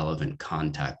pretty relevant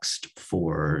context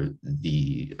for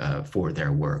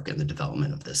their work and the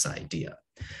development of this idea.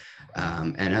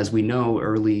 And as we know,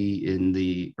 early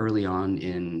on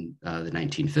in the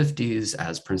 1950s,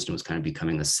 as Princeton was kind of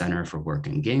becoming the center for work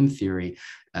in game theory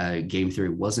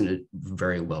wasn't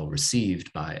very well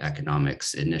received by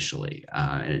economics initially.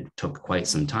 And it took quite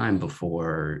some time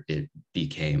before it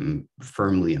became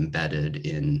firmly embedded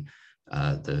in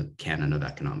the canon of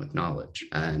economic knowledge.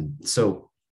 And so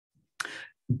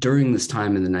during this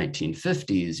time in the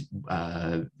 1950s,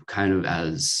 kind of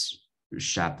as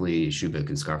Shapley, Schubeck,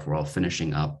 and Scarf were all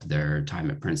finishing up their time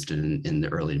at Princeton in the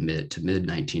early to mid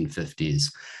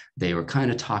 1950s, they were kind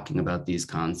of talking about these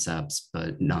concepts,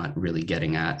 but not really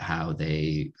getting at how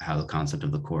the concept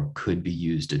of the core could be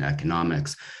used in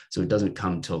economics. So it doesn't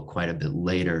come till quite a bit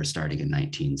later, starting in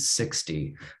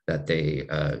 1960, that they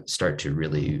start to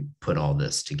really put all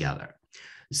this together.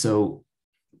 So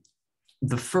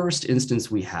the first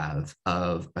instance we have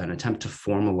of an attempt to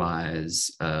formalize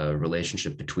a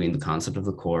relationship between the concept of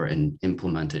the core and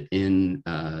implement it in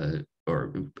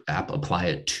or apply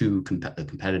it to a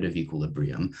competitive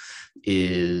equilibrium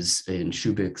is in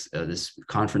Schubeck's, this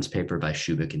conference paper by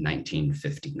Schubeck in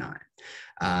 1959.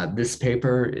 This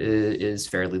paper is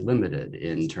fairly limited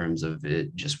in terms of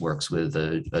it just works with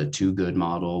a two-good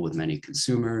model with many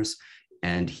consumers.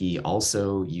 And he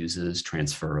also uses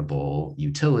transferable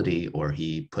utility, or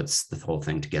he puts the whole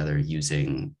thing together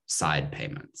using side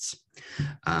payments.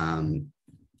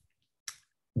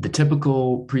 The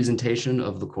typical presentation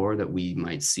of the core that we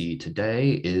might see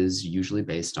today is usually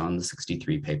based on the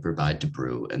 63 paper by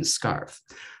Debreu and Scarf.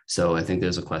 So I think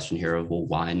there's a question here of, well,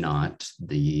 why not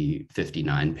the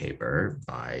 59 paper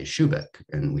by Schubeck?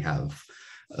 And we have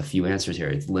a few answers here.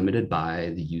 It's limited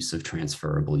by the use of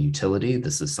transferable utility.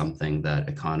 This is something that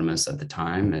economists at the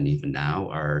time and even now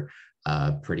are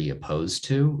pretty opposed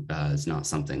to. It's not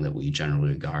something that we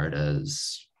generally regard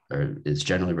as, or is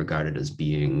generally regarded as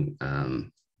being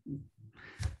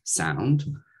sound.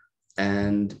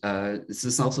 And this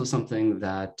is also something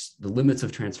that the limits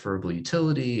of transferable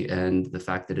utility and the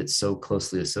fact that it's so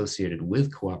closely associated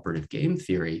with cooperative game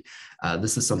theory,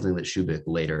 this is something that Schubeck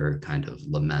later kind of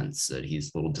laments, that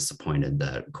he's a little disappointed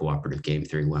that cooperative game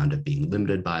theory wound up being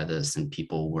limited by this and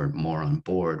people weren't more on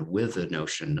board with the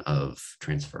notion of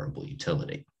transferable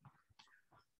utility.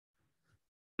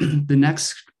 The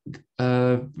next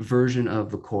version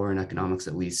of the core in economics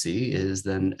that we see is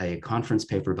then a conference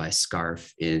paper by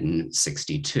Scarf in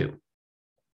 '62.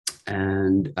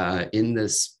 And in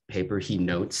this paper, he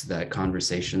notes that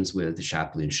conversations with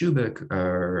Shapley and Schubeck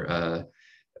are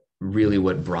really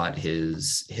what brought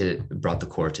the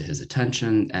core to his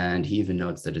attention. And he even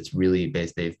notes that it's really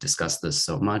they've discussed this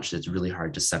so much, it's really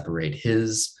hard to separate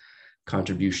his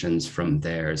contributions from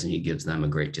theirs, and he gives them a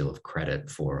great deal of credit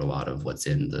for a lot of what's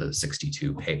in the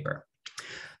 62 paper.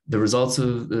 The results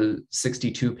of the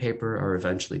 62 paper are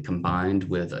eventually combined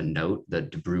with a note that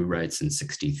Debreu writes in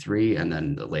 63, and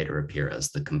then later appear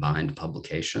as the combined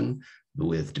publication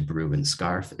with Debreu and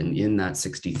Scarf. And in that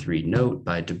 63 note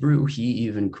by Debreu, he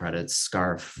even credits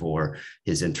Scarf for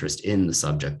his interest in the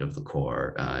subject of the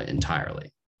core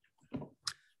entirely.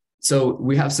 So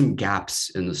we have some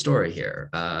gaps in the story here.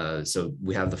 So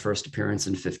we have the first appearance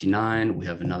in '59. We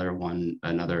have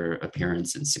another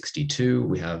appearance in '62.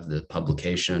 We have the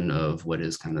publication of what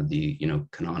is kind of the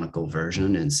canonical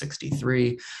version in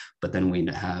 '63. But then we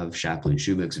have Shapley and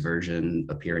Schubeck's version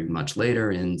appearing much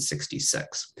later in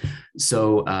 '66.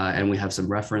 So and we have some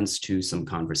reference to some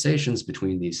conversations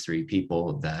between these three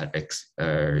people that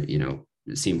are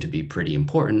seem to be pretty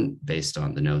important based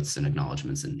on the notes and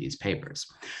acknowledgements in these papers.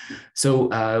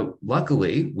 So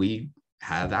luckily, we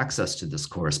have access to this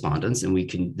correspondence, and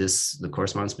the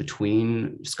correspondence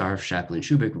between Scarf, Shapley, and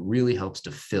Schubeck really helps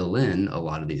to fill in a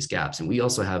lot of these gaps. And we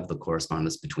also have the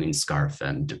correspondence between Scarf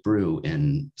and Debreu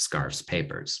in Scarf's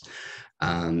papers.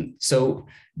 So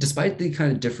despite the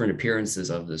kind of different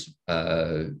appearances of this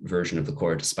version of the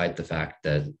core, despite the fact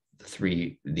that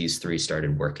these three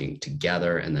started working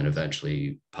together and then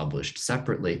eventually published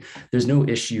separately, there's no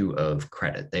issue of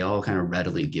credit. They all kind of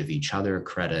readily give each other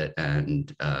credit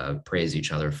and praise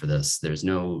each other for this. There's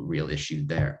no real issue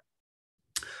there.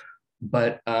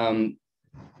 But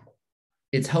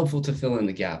it's helpful to fill in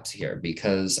the gaps here,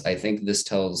 because I think this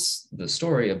tells the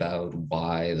story about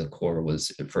why the core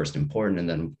was at first important, and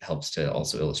then helps to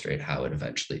also illustrate how it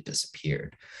eventually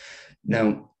disappeared.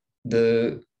 Now,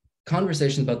 the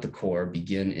conversations about the core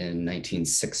begin in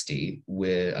 1960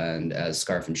 and as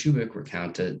Scarf and Schubeck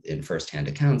recounted in firsthand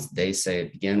accounts, they say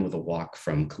it began with a walk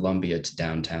from Columbia to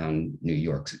downtown New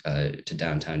York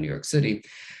City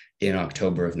in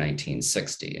October of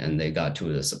 1960. And they got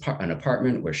to an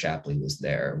apartment where Shapley was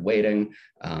there waiting.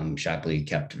 Shapley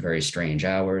kept very strange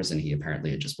hours, and he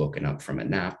apparently had just woken up from a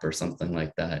nap or something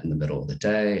like that in the middle of the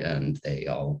day. And they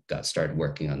all started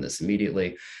working on this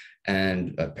immediately,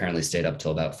 and apparently stayed up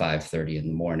till about 5:30 in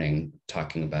the morning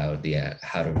talking about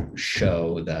how to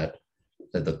show that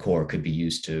the core could be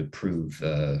used to prove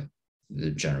the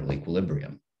general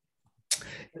equilibrium.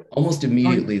 Almost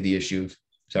immediately, the issue.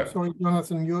 Sorry,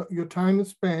 Jonathan, your time is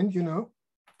spent,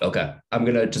 Okay, I'm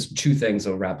gonna just two things.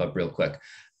 I'll wrap up real quick.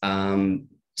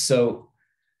 So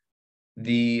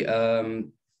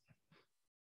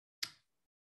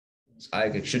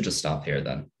I should just stop here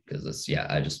then, because this, yeah,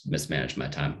 I just mismanaged my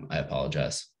time. I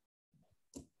apologize.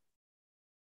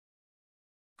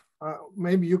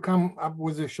 Maybe you come up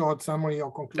with a short summary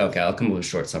or conclusion. Okay, I'll come up with a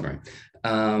short summary.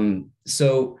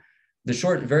 So the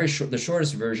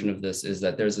shortest version of this is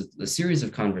that there's a series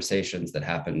of conversations that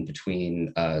happen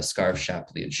between Scarf,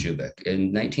 Shapley, and Shubik.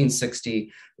 In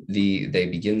 1960, they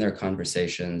begin their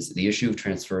conversations. The issue of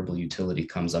transferable utility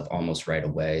comes up almost right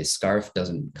away. Scarf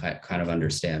doesn't kind of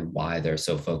understand why they're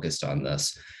so focused on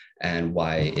this and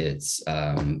why it's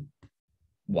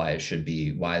why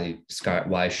Shubik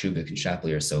and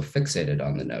Shapley are so fixated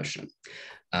on the notion.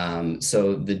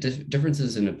 So the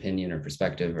differences in opinion or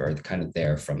perspective are kind of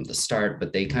there from the start,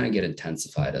 but they kind of get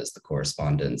intensified as the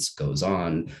correspondence goes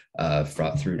on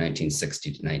through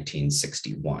 1960 to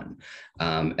 1961.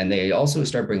 And they also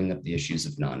start bringing up the issues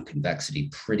of non-convexity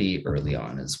pretty early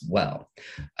on as well.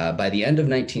 By the end of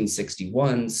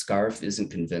 1961, Scarf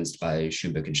isn't convinced by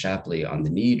Shubik and Shapley on the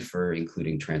need for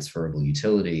including transferable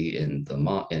utility in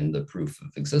the proof of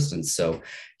existence. So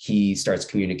he starts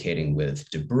communicating with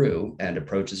de Brue and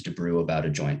approaches de Brue about a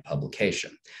joint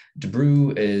publication. De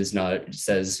Brue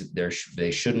says they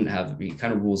shouldn't have, he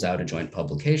kind of rules out a joint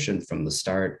publication from the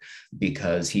start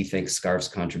because he thinks Scarf's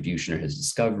contribution or his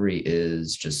discovery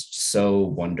is just so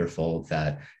wonderful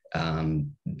that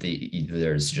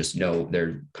there's just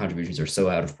their contributions are so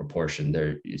out of proportion,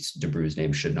 de Brue's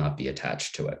name should not be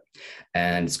attached to it.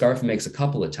 And Scarf makes a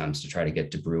couple attempts to try to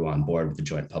get de Brue on board with the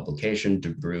joint publication. De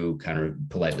Brue kind of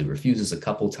politely refuses a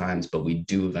couple times, but we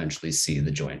do eventually see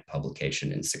the joint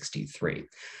publication in 63.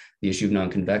 The issue of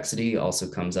non-convexity also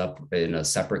comes up in a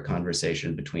separate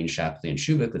conversation between Shapley and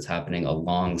Shubik that's happening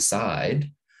alongside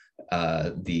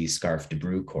the Scarf-de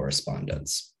Brue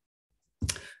correspondence.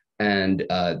 And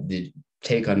the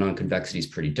take on non-convexity is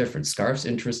pretty different. Scarf's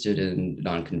interested in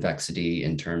non-convexity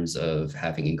in terms of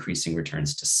having increasing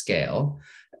returns to scale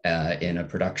in a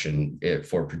production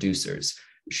for producers.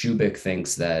 Shubik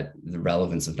thinks that the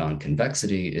relevance of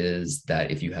non-convexity is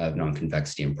that if you have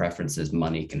non-convexity in preferences,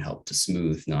 money can help to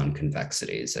smooth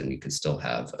non-convexities and you can still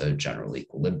have a general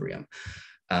equilibrium.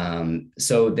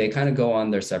 So they kind of go on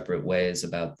their separate ways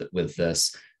with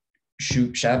this.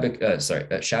 Shapley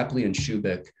and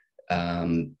Shubik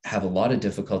have a lot of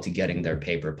difficulty getting their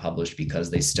paper published because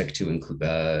they stick to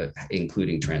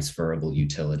including transferable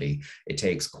utility. It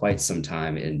takes quite some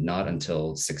time, and not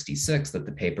until 66 that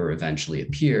the paper eventually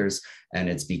appears. And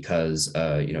it's because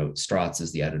Strauss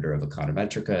is the editor of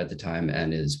Econometrica at the time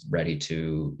and is ready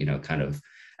to, kind of,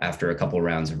 after a couple of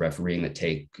rounds of refereeing that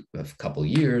take a couple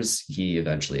years, he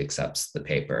eventually accepts the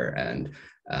paper. And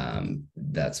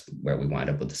that's where we wind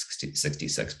up with the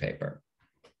 66 paper.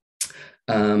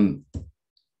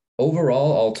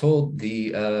 Overall, all told,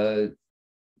 the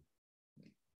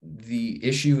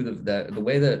issue of the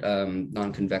way that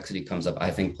non-convexity comes up, I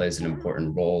think, plays an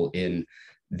important role in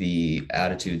the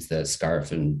attitudes that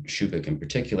Scarf and Shubik in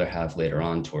particular have later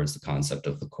on towards the concept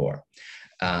of the core.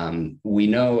 We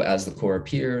know as the core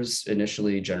appears,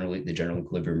 initially, the General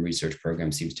Equilibrium Research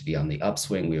Program seems to be on the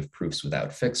upswing. We have proofs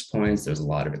without fixed points. There's a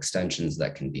lot of extensions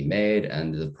that can be made,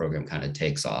 and the program kind of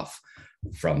takes off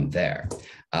from there.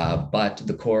 But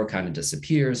the core kind of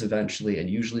disappears eventually, and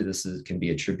usually this can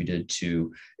be attributed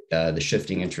to the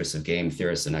shifting interests of game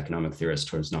theorists and economic theorists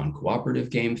towards non-cooperative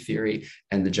game theory,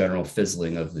 and the general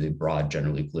fizzling of the broad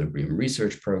General Equilibrium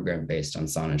Research Program based on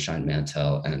Sonnenschein,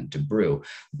 Mantell, and de Brue.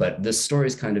 But this story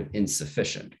is kind of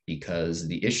insufficient because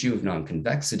the issue of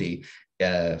non-convexity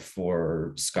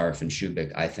for Scarf and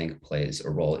Shubik, I think, plays a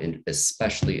role,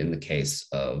 especially in the case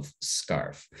of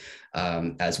Scarf.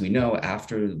 As we know,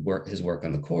 after his work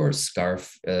on the core,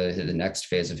 Scarf, the next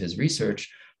phase of his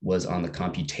research was on the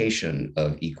computation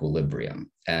of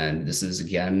equilibrium. And this is,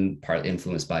 again, partly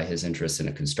influenced by his interest in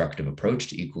a constructive approach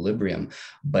to equilibrium,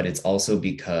 but it's also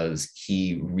because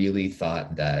he really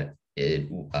thought that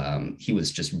he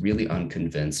was just really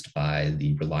unconvinced by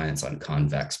the reliance on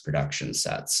convex production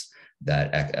sets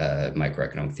that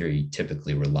microeconomic theory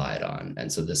typically relied on.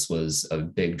 And so this was a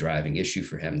big driving issue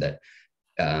for him, that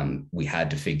we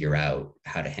had to figure out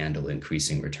how to handle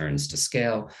increasing returns to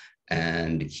scale.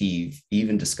 And he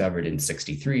even discovered in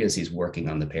 63, as he's working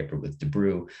on the paper with de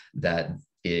Brue, that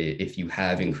if you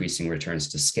have increasing returns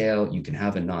to scale, you can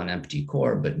have a non-empty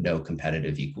core, but no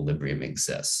competitive equilibrium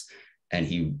exists. And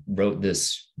he wrote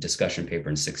this discussion paper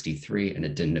in 63, and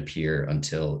it didn't appear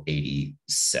until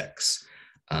 86.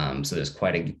 So there's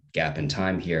quite a gap in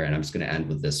time here. And I'm just going to end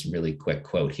with this really quick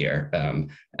quote here.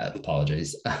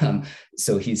 Apologies.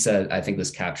 So he said, I think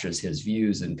this captures his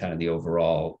views and kind of the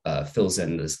overall fills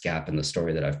in this gap in the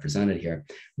story that I've presented here,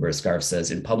 where Scarf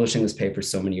says, in publishing this paper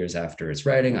so many years after its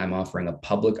writing, I'm offering a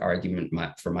public argument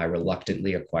for my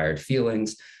reluctantly acquired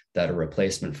feelings that a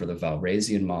replacement for the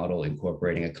Valrasian model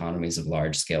incorporating economies of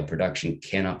large-scale production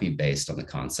cannot be based on the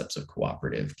concepts of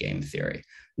cooperative game theory.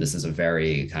 This is a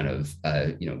very kind of,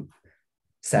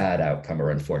 sad outcome or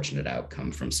unfortunate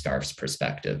outcome from Scarf's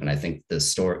perspective. And I think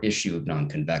the issue of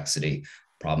non-convexity,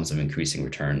 problems of increasing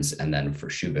returns, and then for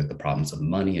Schubeck, the problems of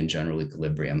money and general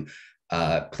equilibrium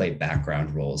play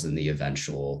background roles in the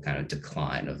eventual kind of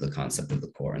decline of the concept of the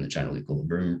core and the general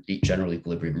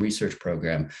equilibrium research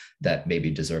program that maybe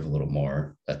deserve a little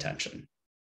more attention.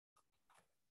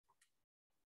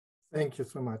 Thank you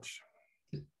so much.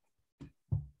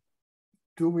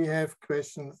 Do we have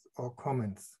questions or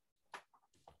comments?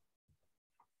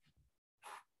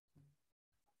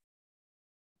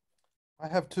 I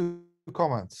have two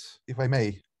comments, if I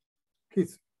may.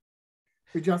 Please.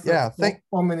 We just have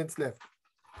 4 minutes left.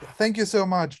 Thank you so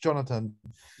much, Jonathan.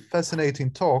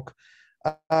 Fascinating talk.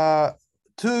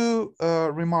 Two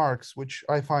remarks which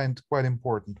I find quite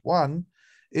important. One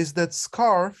is that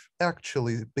Scarf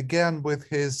actually began with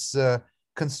his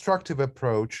constructive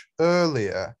approach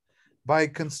earlier by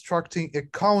constructing a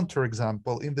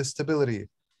counterexample in the stability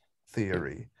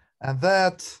theory. And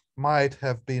that might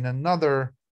have been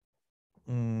another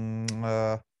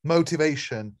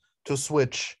motivation to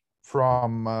switch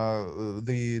from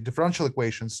the differential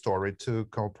equation story to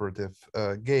cooperative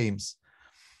games.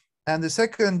 And the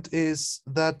second is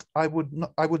that I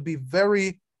would be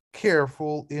very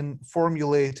careful in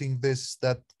formulating this,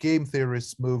 that game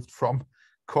theorists moved from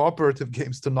cooperative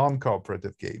games to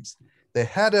non-cooperative games. They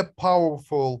had a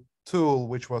powerful tool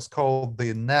which was called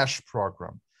the Nash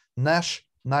program, Nash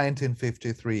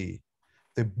 1953,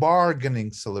 the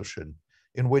bargaining solution,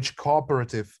 in which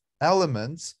cooperative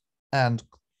elements and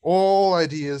all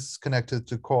ideas connected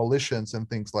to coalitions and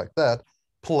things like that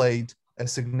played a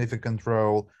significant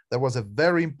role. That was a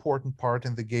very important part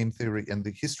in the game theory and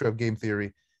the history of game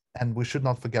theory, and we should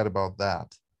not forget about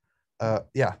that.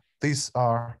 Yeah, these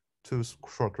are two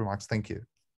short remarks. Thank you.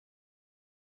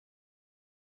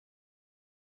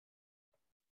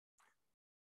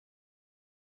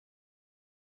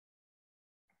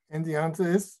 And the answer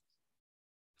is?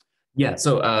 Yeah,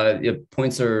 so the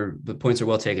points are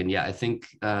well taken. Yeah, I think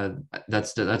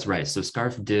that's right. So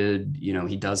Scarf did,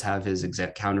 he does have his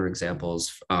counter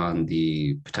examples on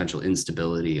the potential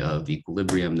instability of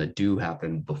equilibrium that do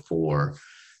happen before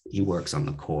he works on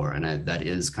the core, and that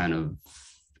is kind of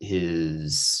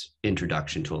his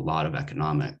introduction to a lot of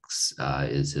economics.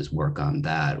 Is his work on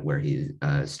that, where he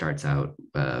starts out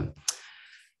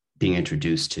being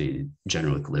introduced to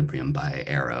general equilibrium by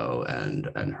Arrow and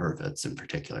Hurwitz in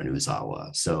particular, and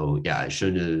Uzawa. So yeah,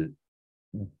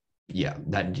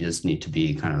 that does need to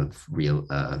be kind of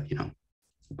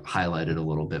highlighted a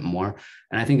little bit more.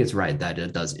 And I think it's right that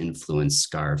it does influence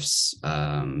Scarf's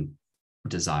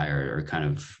desire, or kind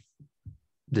of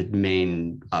the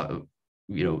main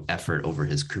effort over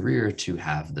his career to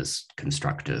have this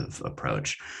constructive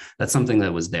approach. That's something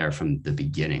that was there from the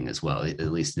beginning as well, at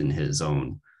least in his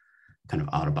own kind of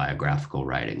autobiographical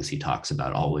writings. He talks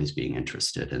about always being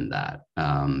interested in that.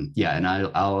 Yeah, and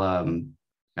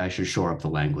I should shore up the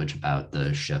language about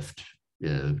the shift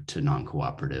to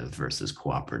non-cooperative versus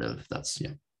cooperative. That's,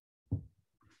 yeah.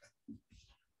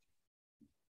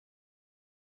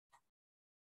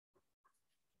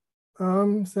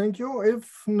 Thank you.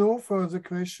 If no further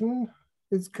question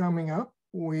is coming up,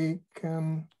 we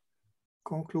can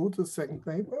conclude the second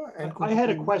paper. And I had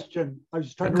a question. I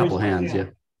was trying to raise my hand. Yeah.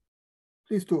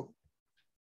 Please do.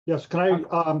 Yes, can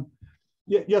I?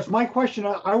 Yes, my question,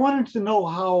 I wanted to know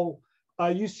how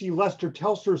you see Lester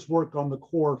Telser's work on the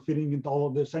core fitting into all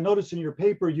of this. I noticed in your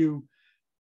paper,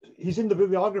 he's in the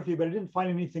bibliography, but I didn't find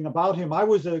anything about him. I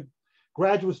was a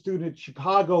graduate student at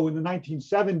Chicago in the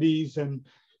 1970s, and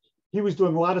he was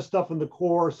doing a lot of stuff in the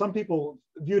core. Some people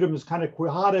viewed him as kind of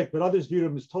quixotic, but others viewed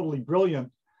him as totally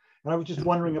brilliant. And I was just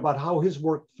wondering about how his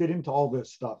work fit into all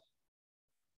this stuff.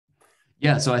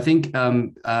 Yeah, so I think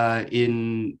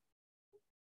in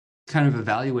kind of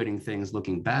evaluating things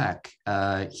looking back,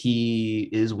 he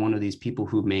is one of these people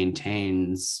who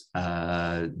maintains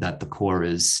that the core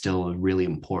is still a really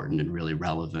important and really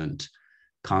relevant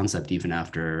concept, even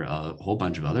after a whole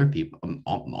bunch of other people,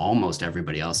 almost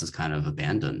everybody else has kind of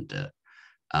abandoned it.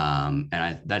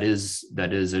 And that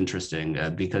is interesting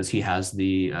because he has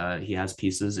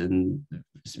pieces in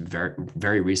very,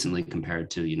 very recently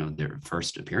compared to, you know, their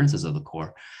first appearances of the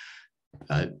core,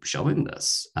 showing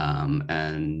this.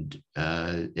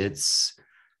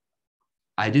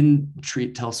 I didn't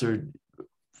treat Telser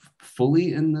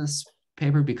fully in this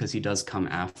paper because he does come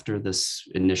after this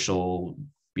initial,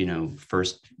 you know,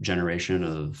 first generation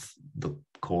of the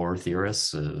core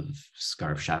theorists of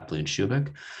Scarf, Shapley, and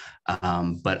Schubeck.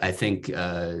 But I think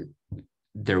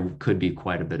there could be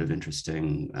quite a bit of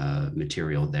interesting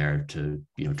material there to,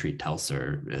 you know, treat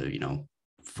Telser, you know,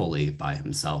 fully by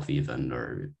himself even,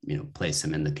 or, you know, place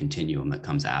him in the continuum that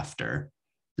comes after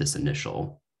this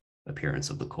initial appearance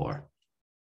of the core.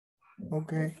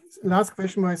 Okay, last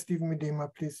question by Stephen Medema,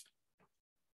 please.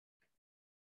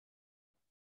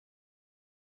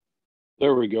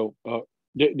 There we go.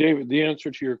 David, the answer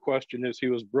to your question is he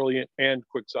was brilliant and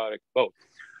quixotic, both.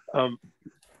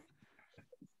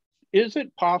 Is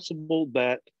it possible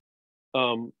that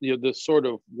you know, this sort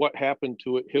of what happened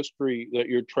to it history that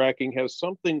you're tracking has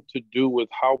something to do with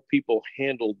how people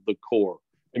handled the core?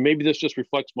 And maybe this just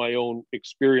reflects my own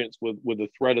experience with the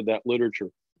thread of that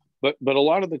literature. But a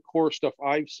lot of the core stuff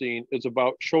I've seen is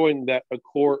about showing that a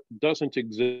core doesn't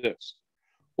exist,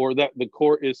 or that the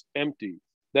core is empty.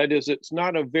 That is, it's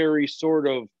not a very sort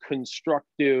of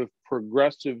constructive,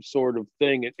 progressive sort of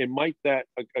thing. It might that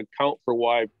account for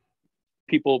why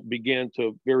people began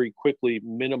to very quickly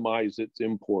minimize its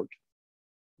import.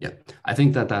 Yeah, I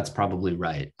think that that's probably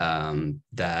right.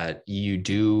 That you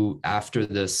do, after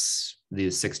these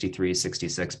 63,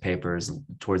 66 papers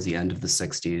towards the end of the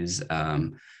 60s,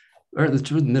 or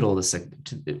the middle of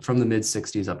from the mid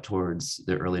 60s up towards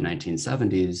the early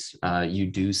 1970s, you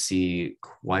do see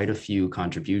quite a few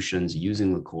contributions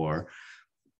using the core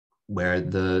where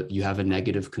you have a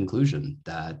negative conclusion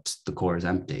that the core is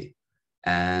empty.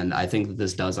 And I think that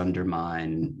this does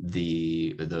undermine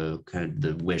the kind of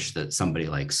the wish that somebody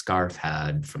like Scarf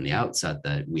had from the outset,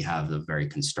 that we have a very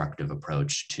constructive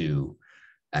approach to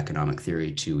economic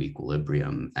theory, to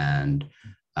equilibrium. And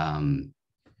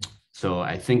so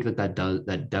I think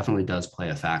that definitely does play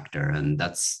a factor. And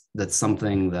that's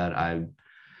something that I'm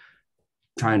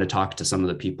trying to talk to some of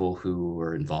the people who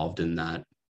were involved in that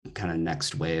kind of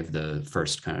next wave, the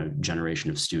first kind of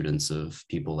generation of students of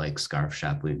people like Scarf,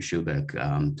 Shapley, and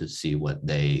Schubeck, to see what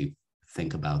they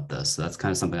think about this. So that's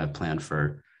kind of something I've planned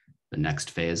for the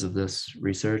next phase of this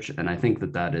research. And I think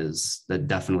that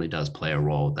definitely does play a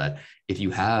role, that if you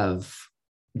have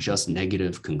just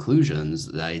negative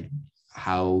conclusions, I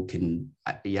think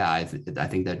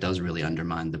that does really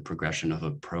undermine the progression of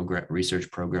a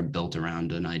research program built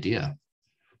around an idea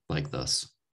like this.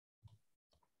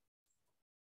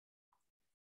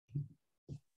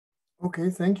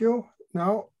 Okay, thank you.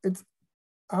 Now it's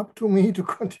up to me to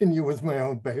continue with my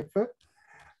own paper.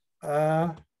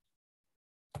 So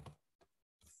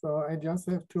I just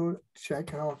have to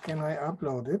check how can I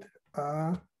upload it.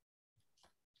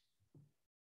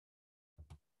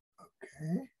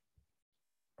 Okay.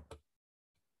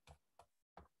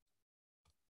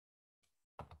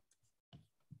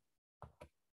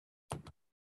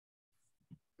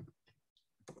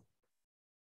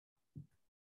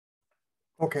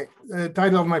 Okay, the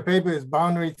title of my paper is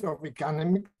Boundaries of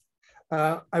Economics.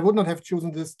 I would not have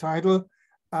chosen this title,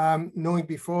 knowing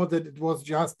before that it was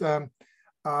just the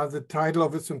title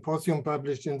of a symposium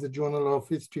published in the Journal of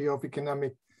History of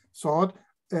Economic Thought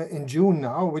in June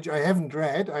now, which I haven't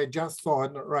read. I just saw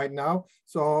it right now.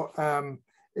 So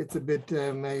it's a bit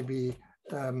maybe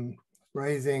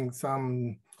raising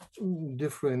some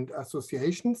different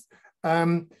associations.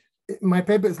 My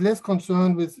paper is less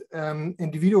concerned with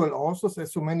individual authors,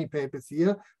 as so many papers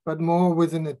here, but more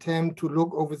with an attempt to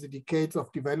look over the decades of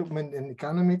development in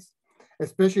economics,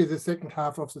 especially the second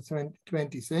half of the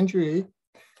 20th century.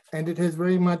 And it has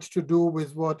very much to do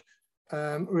with what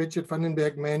Richard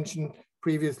Vandenberg mentioned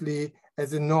previously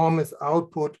as enormous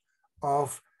output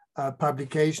of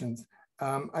publications.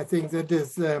 I think that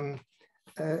is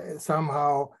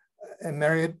somehow a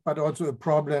merit, but also a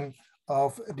problem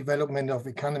of development of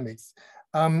economics.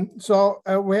 So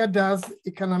where does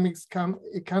economics come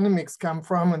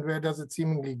from, and where does it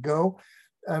seemingly go?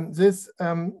 This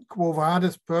Quo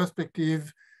Vadis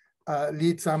perspective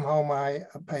leads somehow my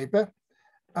paper.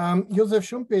 Josef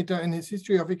Schumpeter, in his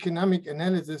History of Economic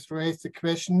Analysis, raised the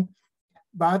question,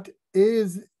 but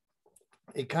is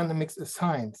economics a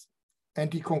science?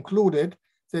 And he concluded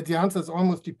that the answer is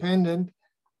almost dependent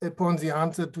upon the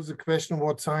answer to the question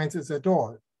what science is at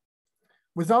all.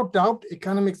 Without doubt,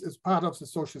 economics is part of the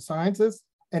social sciences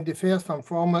and differs from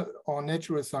formal or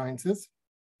natural sciences.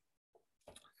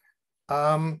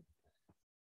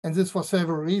 and this for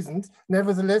several reasons.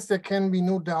 Nevertheless, there can be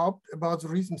no doubt about the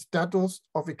recent status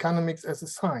of economics as a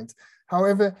science.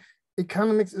 However,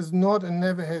 economics is not and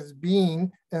never has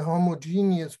been a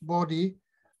homogeneous body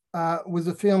with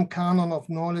a firm canon of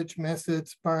knowledge,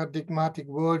 methods, paradigmatic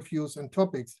worldviews, and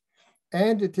topics.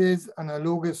 And it is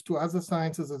analogous to other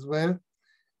sciences as well,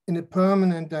 in a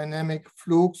permanent dynamic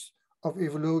flux of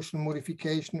evolution,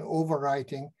 modification,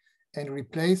 overwriting, and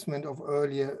replacement of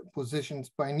earlier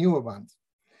positions by newer ones.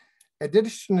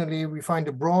 Additionally, we find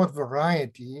a broad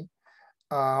variety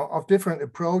of different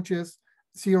approaches,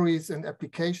 theories, and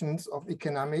applications of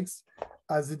economics,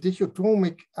 as the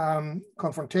dichotomic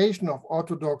confrontation of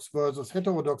orthodox versus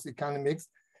heterodox economics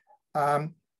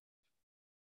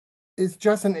is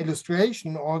just an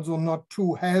illustration, also not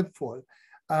too helpful.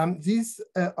 These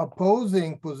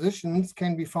opposing positions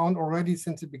can be found already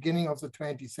since the beginning of the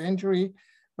 20th century,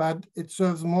 but it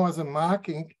serves more as a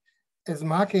marking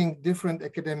different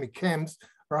academic camps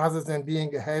rather than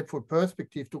being a helpful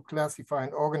perspective to classify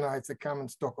and organize a common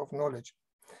stock of knowledge.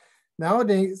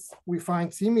 Nowadays, we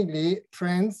find seemingly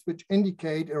trends which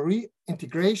indicate a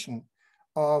reintegration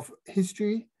of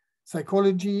history,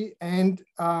 psychology, and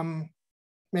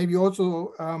maybe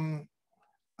also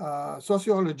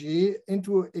sociology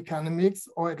into economics,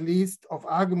 or at least of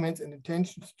arguments and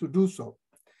intentions to do so.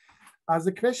 As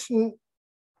a question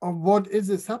of what is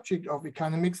the subject of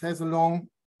economics has a long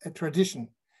tradition.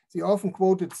 The often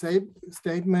quoted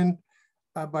statement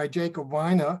by Jacob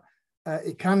Weiner,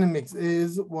 economics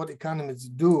is what economists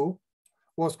do,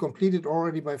 was completed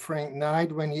already by Frank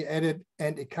Knight when he added,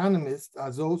 and economists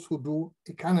are those who do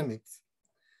economics.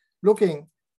 Looking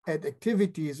at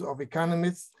activities of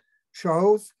economists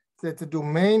shows that the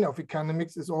domain of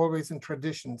economics is always in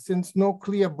tradition. Since no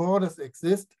clear borders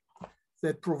exist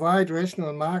that provide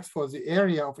rational marks for the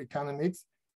area of economics,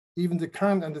 even the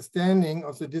current understanding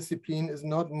of the discipline is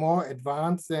not more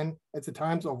advanced than at the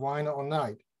times of Weiner or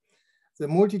Knight. The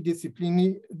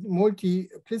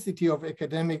multiplicity of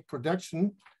academic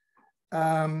production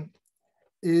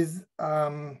is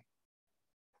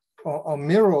or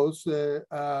mirrors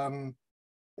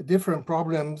different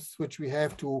problems which we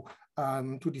have to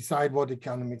decide what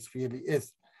economics really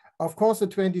is. Of course, the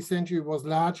 20th century was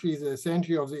largely the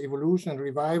century of the evolution and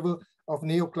revival of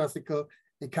neoclassical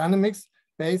economics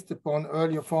based upon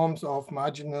earlier forms of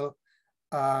marginal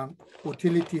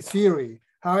utility theory.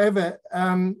 However,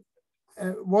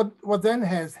 what then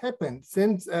has happened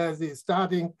since the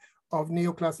starting of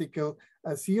neoclassical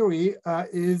theory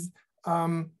is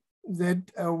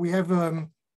that we have a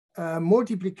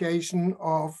multiplication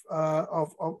of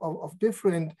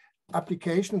different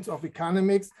applications of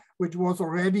economics, which was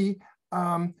already,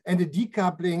 and a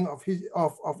decoupling of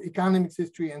economics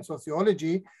history and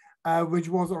sociology, which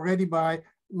was already by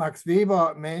Max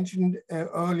Weber mentioned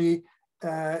early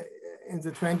in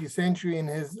the 20th century in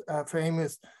his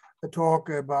famous talk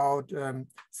about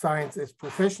science as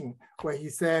profession, where he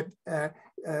said the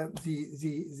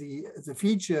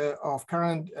feature of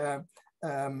current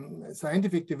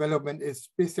scientific development is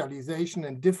specialization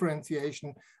and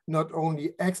differentiation, not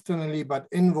only externally but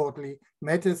inwardly.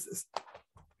 Matters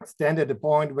stand at a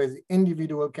point where the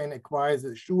individual can acquire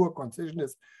the sure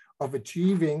consciousness of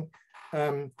achieving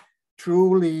something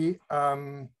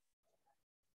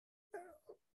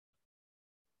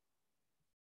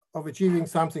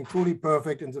truly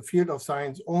perfect in the field of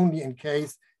science only in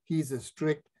case he's a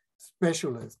strict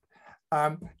specialist.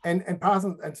 And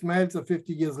Parsons and Smeltzer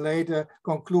 50 years later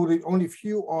concluded only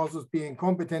few authors being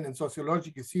competent in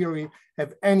sociological theory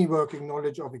have any working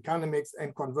knowledge of economics,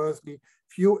 and conversely,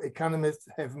 few economists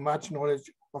have much knowledge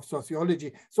of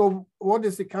sociology. So what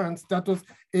is the current status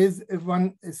is, if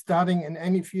one is starting in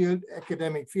any field,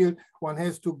 academic field, one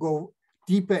has to go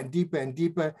deeper and deeper and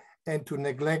deeper and to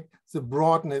neglect the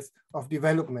broadness of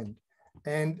development.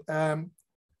 And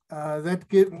that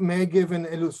may give an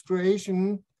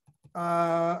illustration.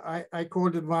 I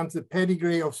called it once the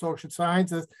pedigree of social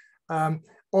sciences.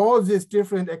 All these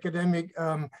different academic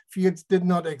fields did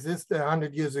not exist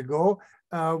 100 years ago.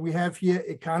 We have here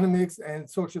economics and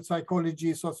social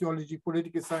psychology, sociology,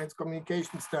 political science,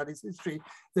 communication studies, history,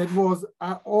 that was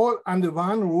all under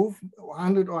one roof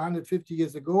 100 or 150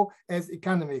 years ago as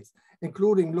economics,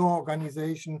 including law,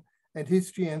 organization, and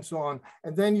history, and so on.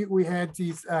 And then we had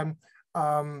these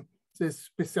this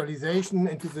specialization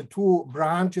into the two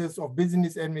branches of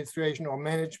business administration or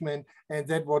management, and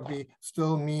that what we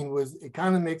still mean with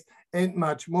economics, and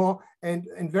much more. And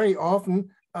very often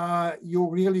you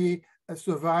really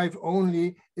survive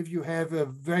only if you have a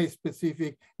very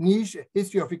specific niche.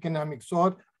 History of economic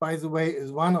thought, by the way,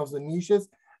 is one of the niches.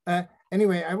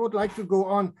 Anyway, I would like to go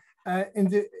on. in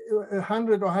the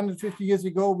 100 or 150 years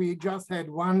ago, we just had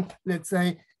one, let's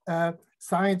say,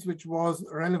 science which was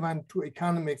relevant to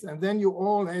economics. And then you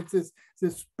all had this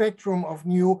spectrum of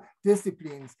new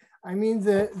disciplines. I mean,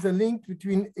 the link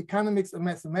between economics and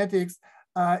mathematics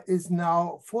is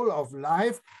now full of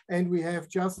life. And we have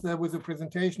just with the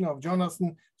presentation of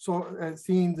Jonathan,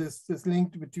 seen this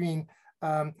link between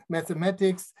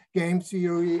mathematics, game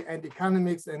theory, and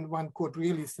economics. And one could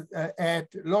really add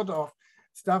a lot of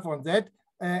stuff on that.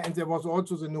 And there was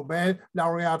also the Nobel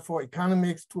laureate for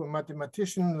economics to a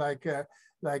mathematician like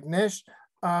Nash.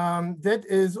 That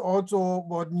is also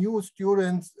what new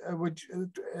students which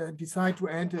decide to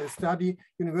enter a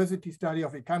university study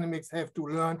of economics have to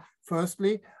learn.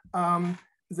 Firstly,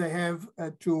 they have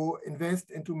to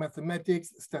invest into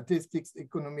mathematics, statistics,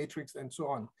 econometrics, and so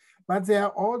on. But there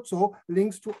are also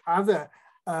links to other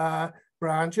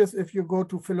branches. If you go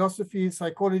to philosophy,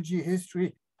 psychology,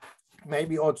 history,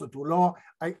 maybe also to law.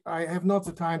 I have not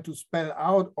the time to spell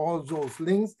out all those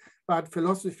links, but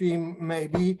philosophy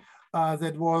maybe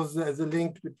that was the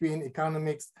link between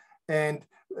economics and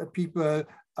people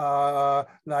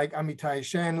like Amitai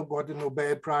Sen, who got the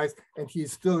Nobel Prize, and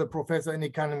he's still a professor in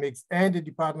economics and the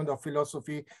Department of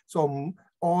Philosophy. So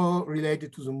all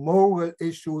related to the moral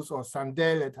issues, or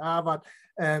Sandel at Harvard.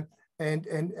 And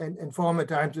in former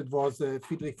times, it was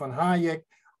Friedrich von Hayek.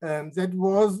 That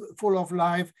was full of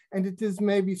life, and it is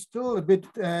maybe still a bit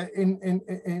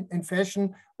in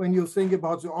fashion when you think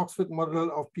about the Oxford model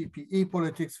of PPE,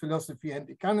 politics, philosophy, and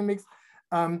economics.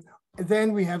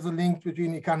 Then we have the link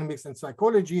between economics and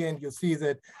psychology, and you see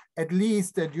that at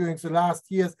least during the last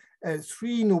years,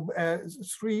 three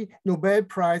Nobel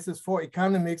Prizes for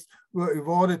economics were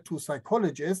awarded to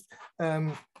psychologists,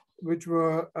 which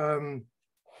were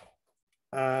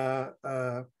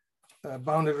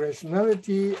bounded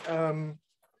rationality,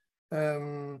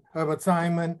 Herbert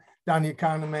Simon, Daniel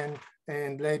Kahneman,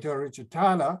 and later Richard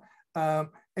Thaler.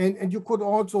 And you could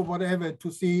also, whatever,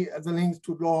 to see the links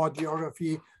to law,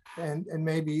 geography, and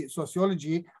maybe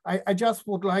sociology. I just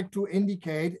would like to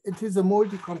indicate it is a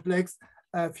multi-complex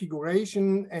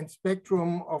figuration and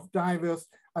spectrum of diverse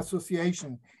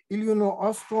association. Eleanor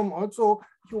Ostrom, also,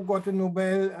 who got a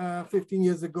Nobel 15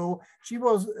 years ago, she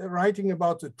was writing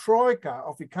about the troika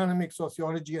of economic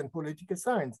sociology and political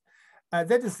science.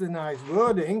 That is a nice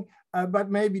wording, but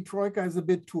maybe troika is a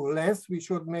bit too less. We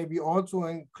should maybe also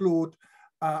include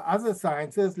other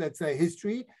sciences, let's say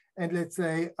history, and let's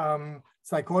say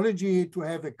psychology, to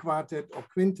have a quartet or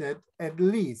quintet at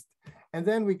least. And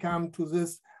then we come to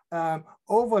this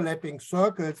overlapping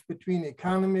circles between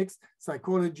economics,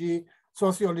 psychology,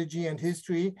 sociology, and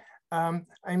history.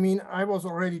 I mean, I was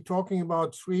already talking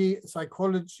about three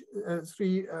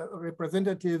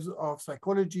representatives of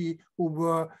psychology who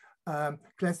were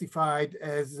classified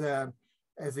as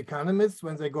economists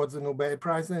when they got the Nobel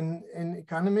Prize in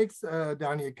economics.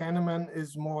 Daniel Kahneman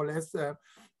is more or less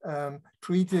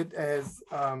treated as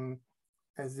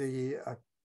the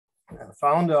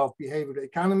founder of behavioral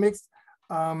economics.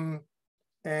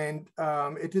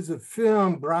 It is a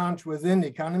firm branch within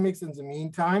economics in the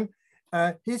meantime.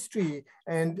 History,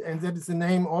 and that is the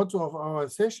name also of our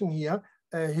session here,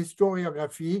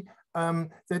 historiography,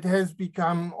 that has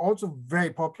become also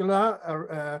very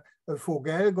popular.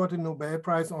 Vogel got a Nobel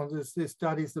Prize on this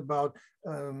studies about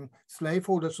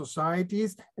slaveholder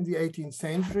societies in the 18th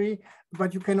century.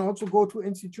 But you can also go to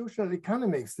institutional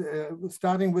economics,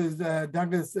 starting with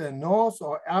Douglas North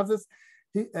or others.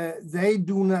 They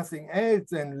do nothing else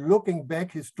than looking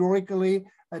back historically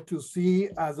to see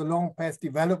the long past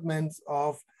developments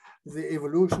of the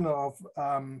evolution of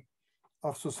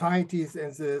societies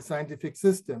and the scientific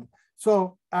system.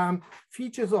 So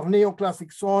features of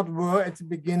neoclassic thought were at the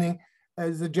beginning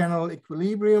the general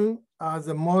equilibrium,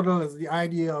 the model as the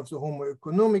idea of the Homo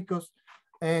economicus,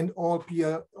 and all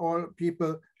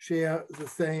people share the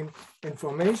same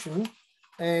information.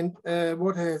 And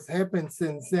what has happened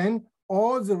since then,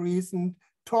 all the recent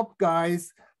top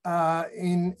guys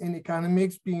in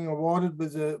economics being awarded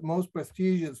with the most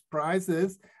prestigious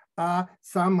prizes are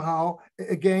somehow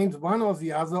against one or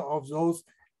the other of those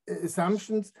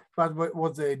assumptions. But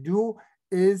what they do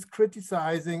is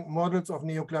criticizing models of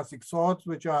neoclassic thought,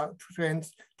 which are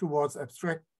trends towards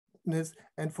abstractness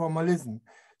and formalism.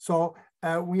 So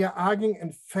we are arguing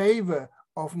in favor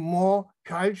of more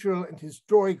cultural and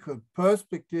historical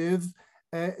perspectives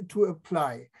to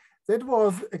apply. That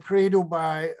was a credo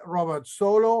by Robert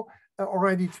Solow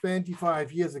already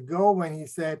 25 years ago, when he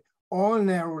said, all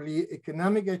narrowly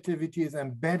economic activity is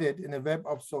embedded in a web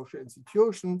of social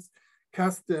institutions,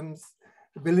 customs,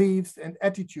 beliefs, and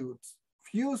attitudes.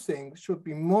 few things should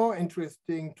be more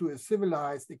interesting to a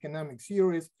civilized economic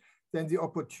theorist than the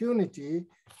opportunity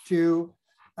to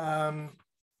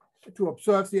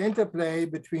observe the interplay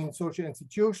between social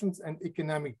institutions and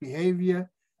economic behavior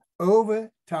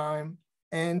over time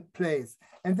and place.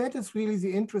 And that is really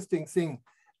the interesting thing,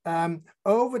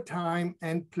 over time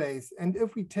and place. And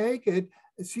if we take it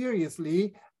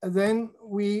seriously, then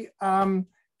we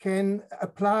can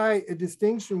apply a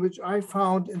distinction which I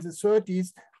found in the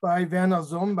 30s by Werner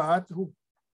Sombart,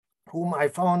 whom I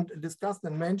found discussed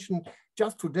and mentioned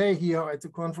just today here at the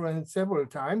conference several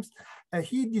times.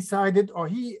 He decided, or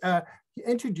he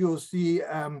introduced the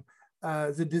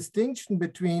distinction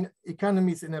between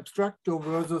economies in abstracto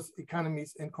versus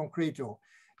economies in concreto.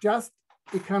 Just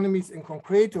economies in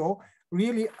concreto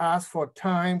really ask for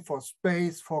time, for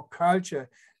space, for culture.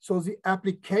 So the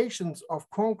applications of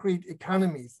concrete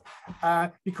economies,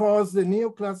 because the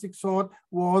neoclassic thought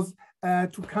was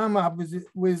to come up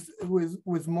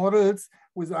with models,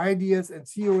 with ideas and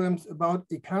theorems about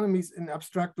economies in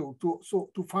abstracto,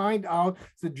 to find out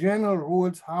the general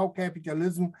rules, how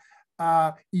capitalism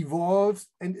evolves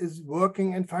and is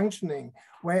working and functioning.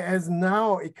 Whereas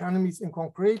now economies in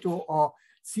concreto, or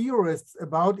theorists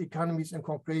about economies in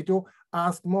concreto,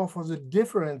 ask more for the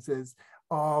differences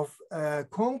of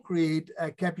concrete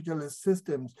capitalist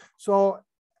systems. So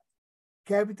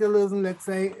capitalism, let's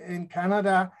say in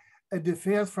Canada,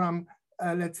 differs from,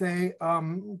 let's say,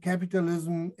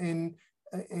 capitalism in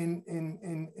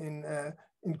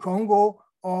Congo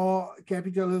or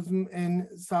capitalism in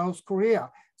South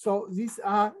Korea. So these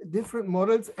are different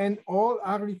models, and all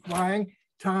are requiring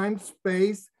time,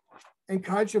 space, and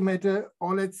culture matter,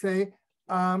 or let's say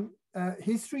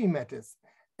history matters,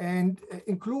 and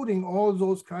including all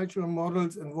those cultural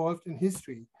models involved in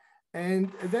history.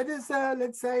 And that is,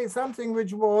 let's say, something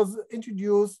which was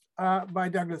introduced by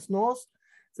Douglas North,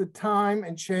 the time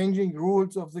and changing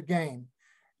rules of the game.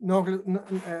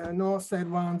 North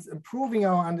said once, improving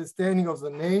our understanding of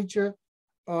the nature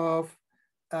of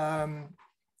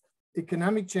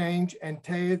economic change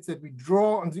entails that we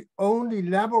draw on the only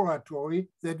laboratory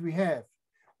that we have,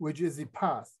 which is the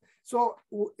past. So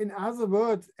in other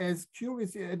words, as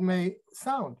curious as it may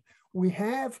sound, we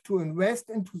have to invest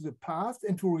into the past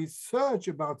and to research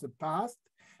about the past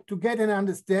to get an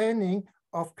understanding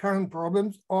of current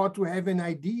problems, or to have an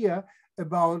idea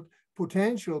about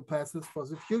potential paths for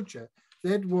the future.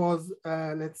 That was,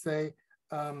 let's say,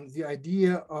 the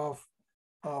idea of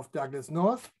Douglas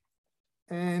North.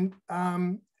 And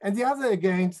the other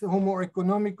against Homo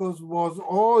economicus was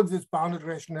all this bounded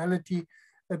rationality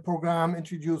program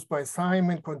introduced by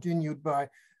Simon, continued by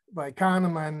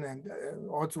Kahneman and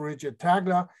also Richard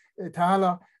Thaler.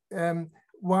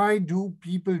 Why do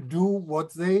people do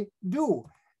what they do?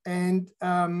 And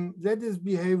that is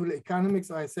behavioral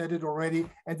economics, I said it already,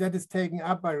 and that is taken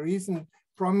up by recent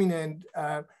prominent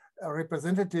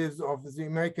representatives of the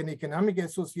American Economic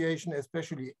Association,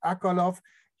 especially Akerlof.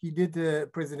 He did a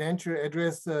presidential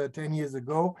address 10 years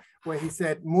ago where he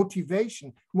said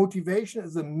motivation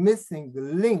is a missing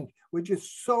link, which is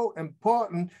so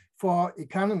important for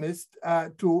economists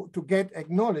to get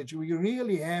acknowledged. We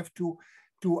really have to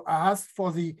ask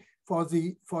for the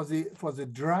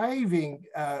driving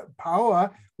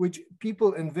power which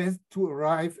people invest to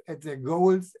arrive at their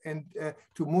goals, and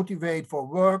to motivate for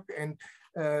work and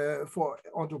for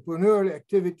entrepreneurial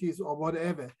activities or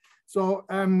whatever. So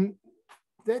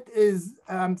that is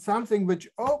something which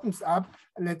opens up,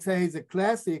 let's say, the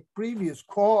classic previous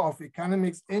core of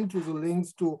economics into the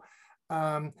links to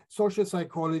social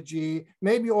psychology,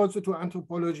 maybe also to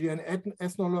anthropology and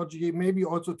ethnology, maybe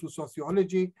also to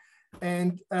sociology.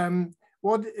 And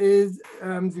what is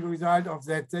the result of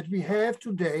that? That we have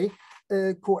today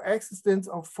a coexistence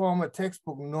of former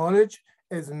textbook knowledge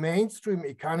as mainstream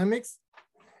economics.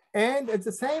 And at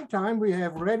the same time, we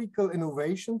have radical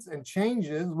innovations and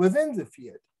changes within the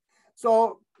field.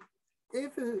 So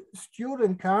if a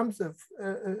student comes and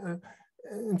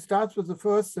starts with the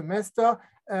first semester,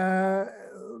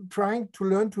 trying to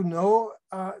learn to know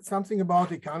something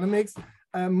about economics,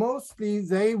 mostly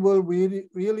they will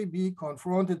really be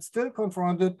still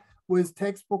confronted with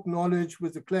textbook knowledge,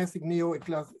 with the classic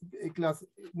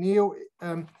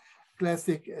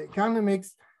neo-classic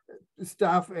economics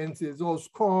stuff, and those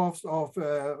curves of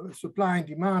supply and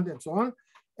demand and so on.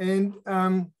 And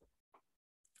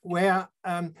where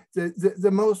the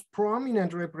most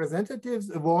prominent representatives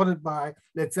awarded by,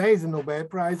 let's say, the Nobel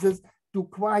Prizes do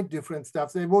quite different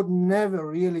stuff. They would never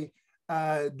really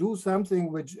do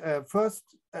something which first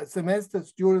semester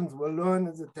students will learn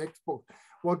in the textbook.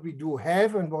 What we do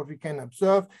have and what we can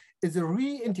observe is a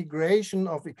reintegration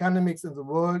of economics in the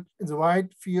world, in the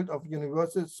wide field of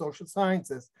universal social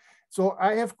sciences. So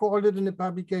I have called it in a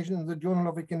publication in the Journal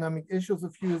of Economic Issues a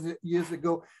few years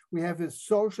ago, we have a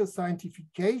social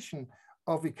scientification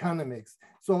of economics.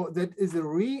 So that is a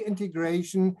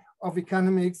reintegration of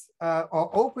economics or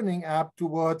opening up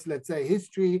towards, let's say,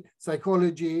 history,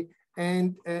 psychology,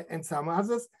 and some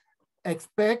others,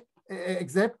 except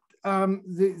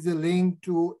the link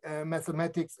to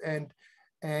mathematics and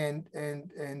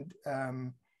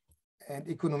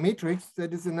econometrics.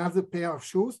 That is another pair of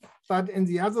shoes. But in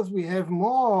the others, we have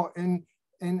more an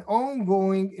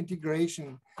ongoing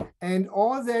integration. And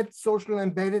all that social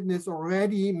embeddedness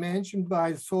already mentioned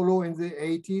by Solow in the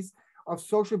 80s of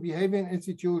social behavior in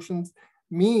institutions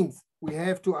means we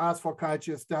have to ask for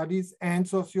culture studies and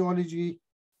sociology.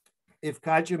 If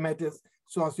culture matters,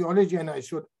 sociology, and I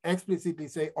should explicitly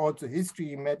say also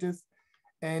history matters.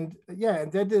 And yeah,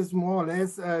 and that is more or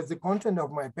less the content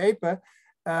of my paper.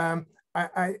 I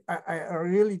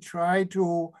really try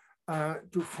to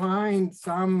find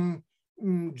some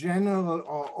general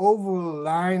or overall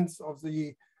lines of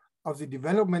the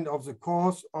development of the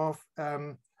course of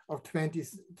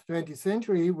 20th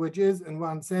century, which is in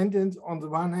one sentence, on the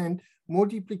one hand,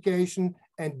 multiplication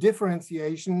and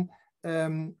differentiation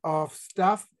of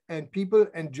stuff and people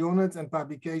and journals and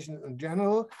publications in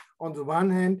general, on the one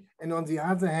hand, and on the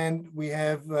other hand, we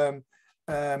have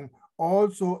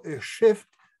also a shift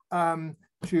to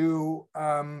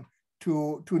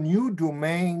new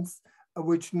domains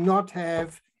which not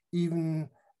have even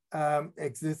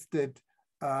existed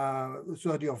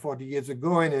 30 or 40 years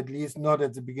ago, and at least not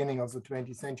at the beginning of the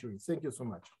 20th century. Thank you so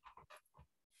much.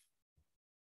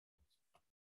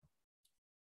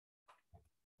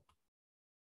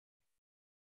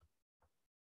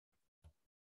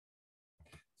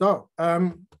 So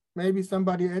maybe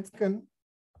somebody else can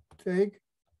take.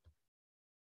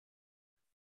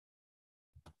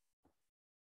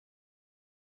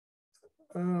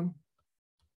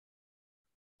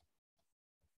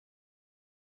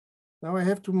 Now I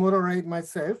have to moderate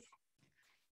myself,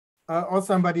 or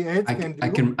somebody else can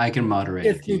do. I can moderate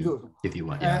if you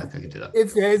want. Yeah, I can do that.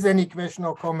 If there is any question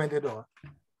or comment at all.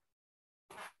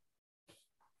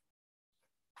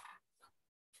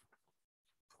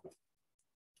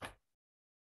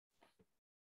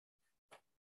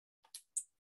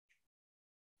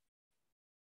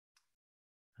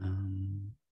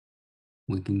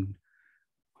 We can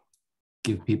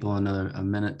give people a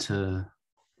minute to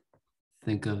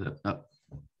think of it. Oh,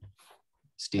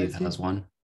 Steve has one.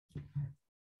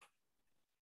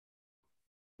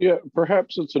 Yeah,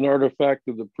 perhaps it's an artifact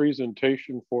of the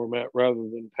presentation format rather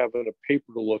than having a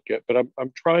paper to look at, but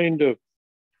I'm trying to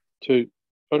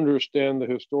understand the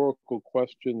historical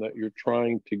question that you're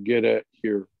trying to get at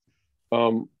here.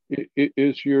 Are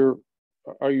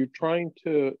you trying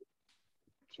to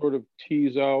sort of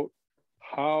tease out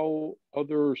how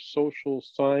other social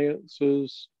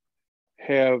sciences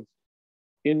have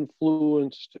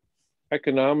influenced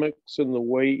economics and the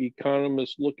way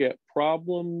economists look at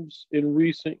problems in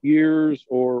recent years,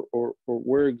 or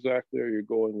where exactly are you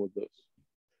going with this?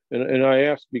 And I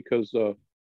ask because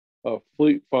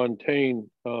Fleet Fontaine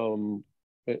and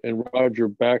Roger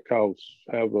Backhouse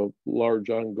have a large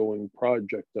ongoing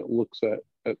project that looks at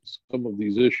some of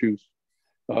these issues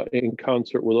in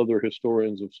concert with other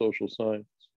historians of social science.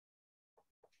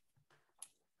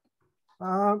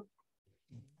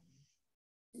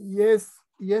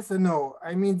 Yes and no.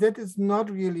 I mean, that is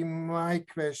not really my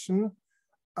question.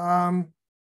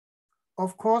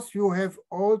 Of course, you have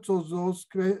also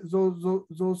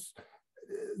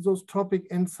those topic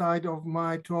inside of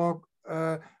my talk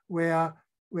where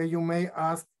you may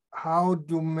ask how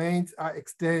domains are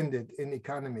extended in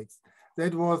economics.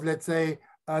 That was, let's say,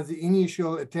 the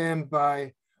initial attempt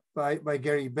by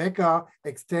Gary Becker,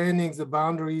 extending the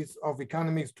boundaries of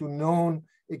economics to known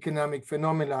economic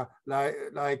phenomena,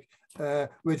 like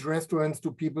which restaurants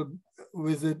do people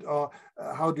visit, or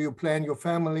how do you plan your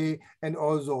family, and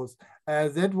all those.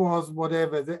 That was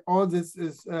whatever. All this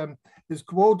is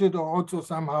quoted or also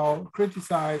somehow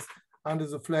criticized under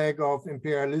the flag of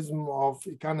imperialism of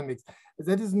economics.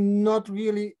 That is not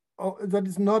really. That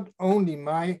is not only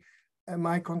my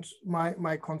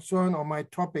concern or my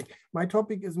topic. My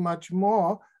topic is much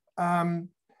more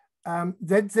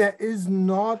that there is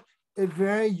not a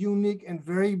very unique and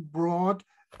very broad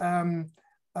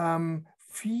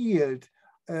field,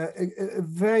 a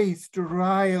very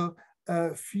sterile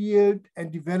field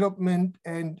and development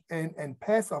and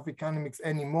path of economics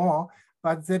anymore,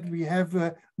 but that we have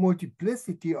a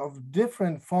multiplicity of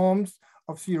different forms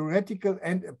of theoretical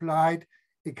and applied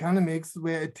economics,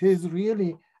 where it is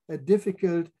really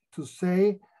difficult to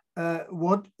say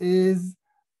what is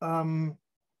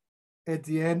at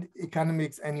the end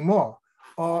economics anymore,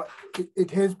 or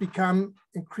it has become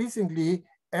increasingly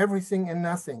everything and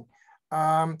nothing.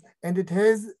 And it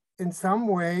has in some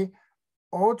way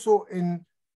also in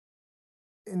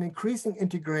increasing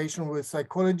integration with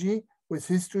psychology, with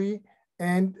history,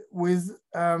 and with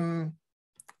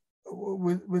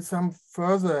some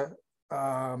further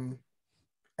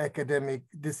academic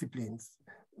disciplines.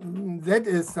 That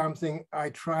is something I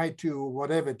try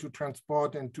to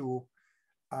transport and to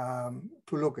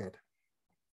look at.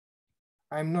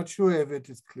 I'm not sure if it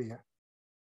is clear.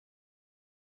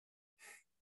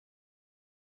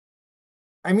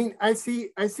 I mean, I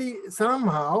see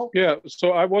somehow. Yeah,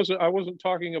 so I wasn't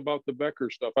talking about the Becker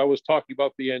stuff. I was talking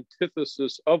about the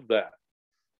antithesis of that.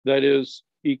 That is,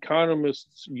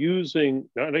 economists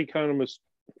not economists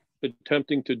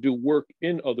attempting to do work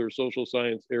in other social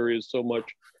science areas so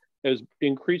much as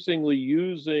increasingly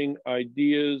using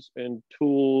ideas and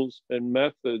tools and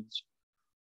methods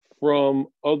from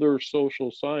other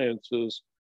social sciences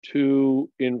to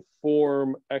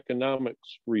inform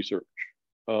economics research,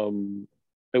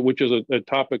 which is a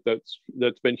topic that's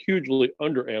been hugely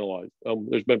underanalyzed.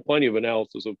 There's been plenty of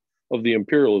analysis of the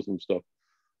imperialism stuff,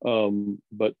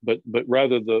 but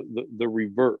rather the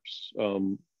reverse,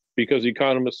 because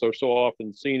economists are so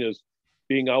often seen as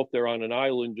being out there on an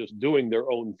island just doing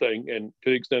their own thing, and to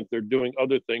the extent they're doing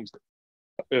other things,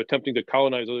 attempting to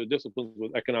colonize other disciplines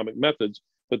with economic methods.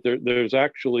 But there's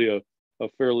actually a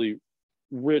fairly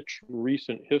rich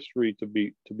recent history to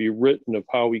be written of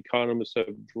how economists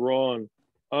have drawn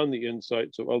on the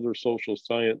insights of other social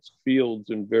science fields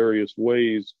in various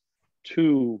ways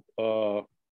to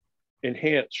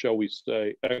enhance, shall we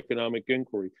say, economic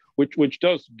inquiry, which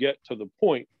does get to the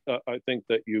point I think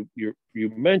that you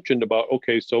mentioned about,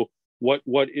 okay, so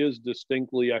what is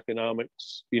distinctly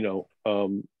economics, in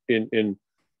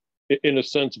a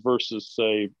sense versus,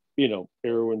 say,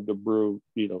 Erwin de Brue,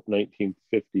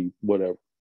 1950, whatever.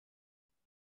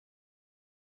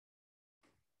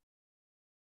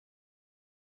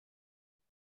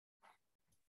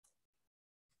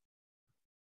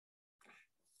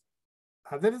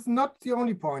 That is not the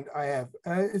only point I have.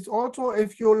 It's also,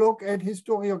 if you look at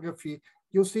historiography,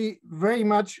 you see very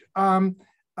much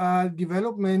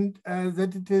development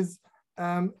that it is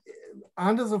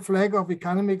under the flag of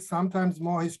economics, sometimes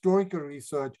more historical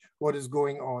research, what is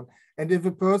going on. And if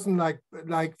a person like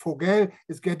Vogel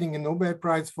is getting a Nobel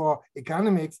Prize for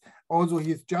economics, also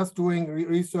he's just doing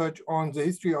research on the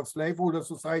history of slaveholder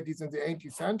societies in the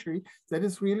 18th century, that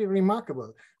is really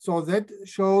remarkable. So that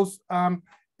shows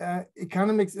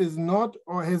economics is not,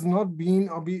 or has not been,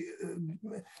 or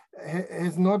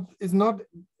is not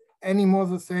anymore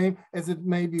the same as it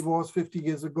maybe was 50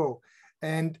 years ago.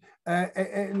 And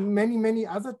many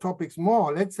other topics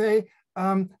more. Let's say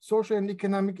social and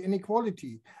economic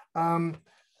inequality.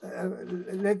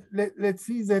 Let's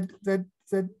see that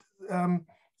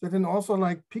an author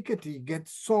like Piketty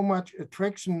gets so much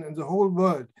attraction in the whole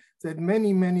world that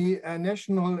many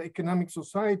national economic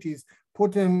societies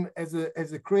put him as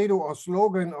a credo or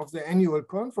slogan of the annual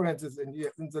conferences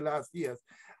in the last years.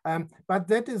 But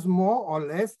that is more or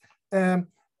less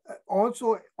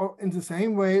also in the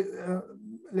same way,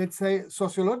 let's say,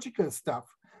 sociological stuff.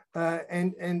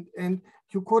 And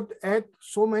you could add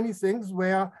so many things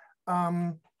where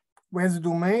the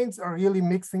domains are really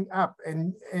mixing up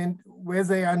and where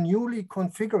they are newly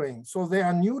configuring. So there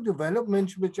are new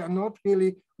developments which are not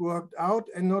really worked out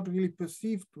and not really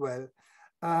perceived well.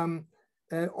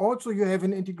 Also, you have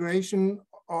an integration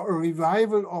or a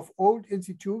revival of old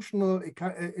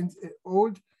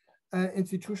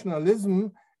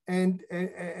institutionalism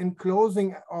and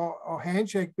closing or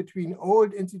handshake between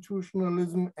old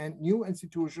institutionalism and new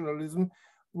institutionalism,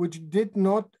 which did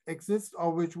not exist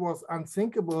or which was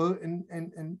unthinkable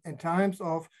in times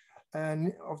of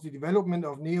the development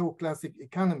of neoclassic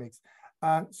economics.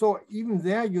 So even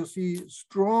there you see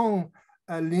strong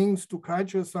links to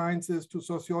cultural sciences, to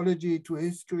sociology, to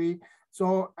history.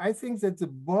 So I think that the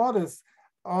borders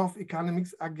of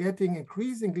economics are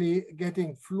increasingly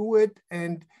getting fluid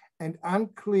and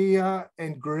unclear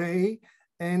and gray,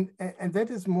 and that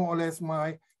is more or less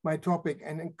my topic.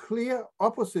 And in clear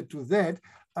opposite to that,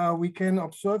 we can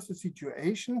observe the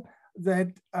situation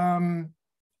that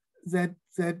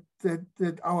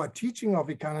that our teaching of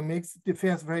economics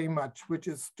differs very much, which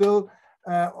is still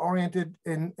oriented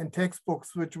in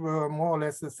textbooks which were more or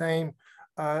less the same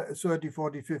 30,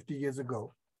 40, 50 years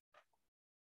ago.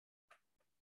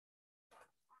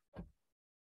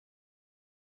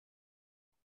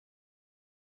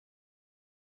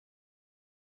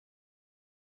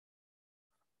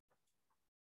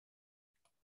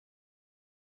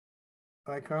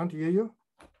 I can't hear you.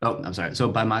 Oh, I'm sorry. So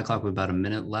by my clock, we have about a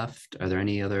minute left. Are there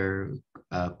any other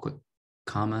quick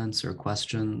comments or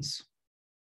questions?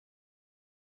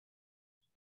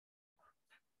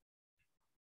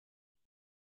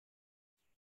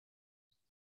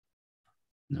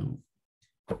 No.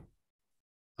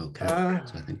 Okay.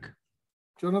 So I think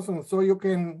Jonathan, so you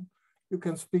can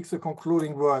speak the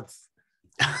concluding words.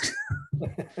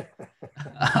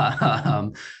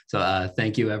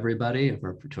 Thank you, everybody,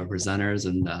 to our presenters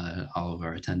and all of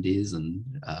our attendees, and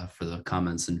for the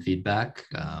comments and feedback.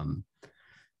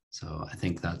 So I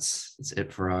think that's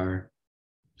it for our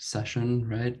session,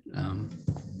 right?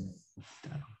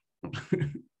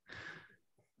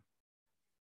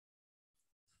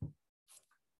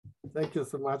 Thank you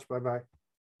so much. Bye-bye.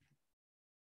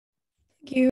 Thank you.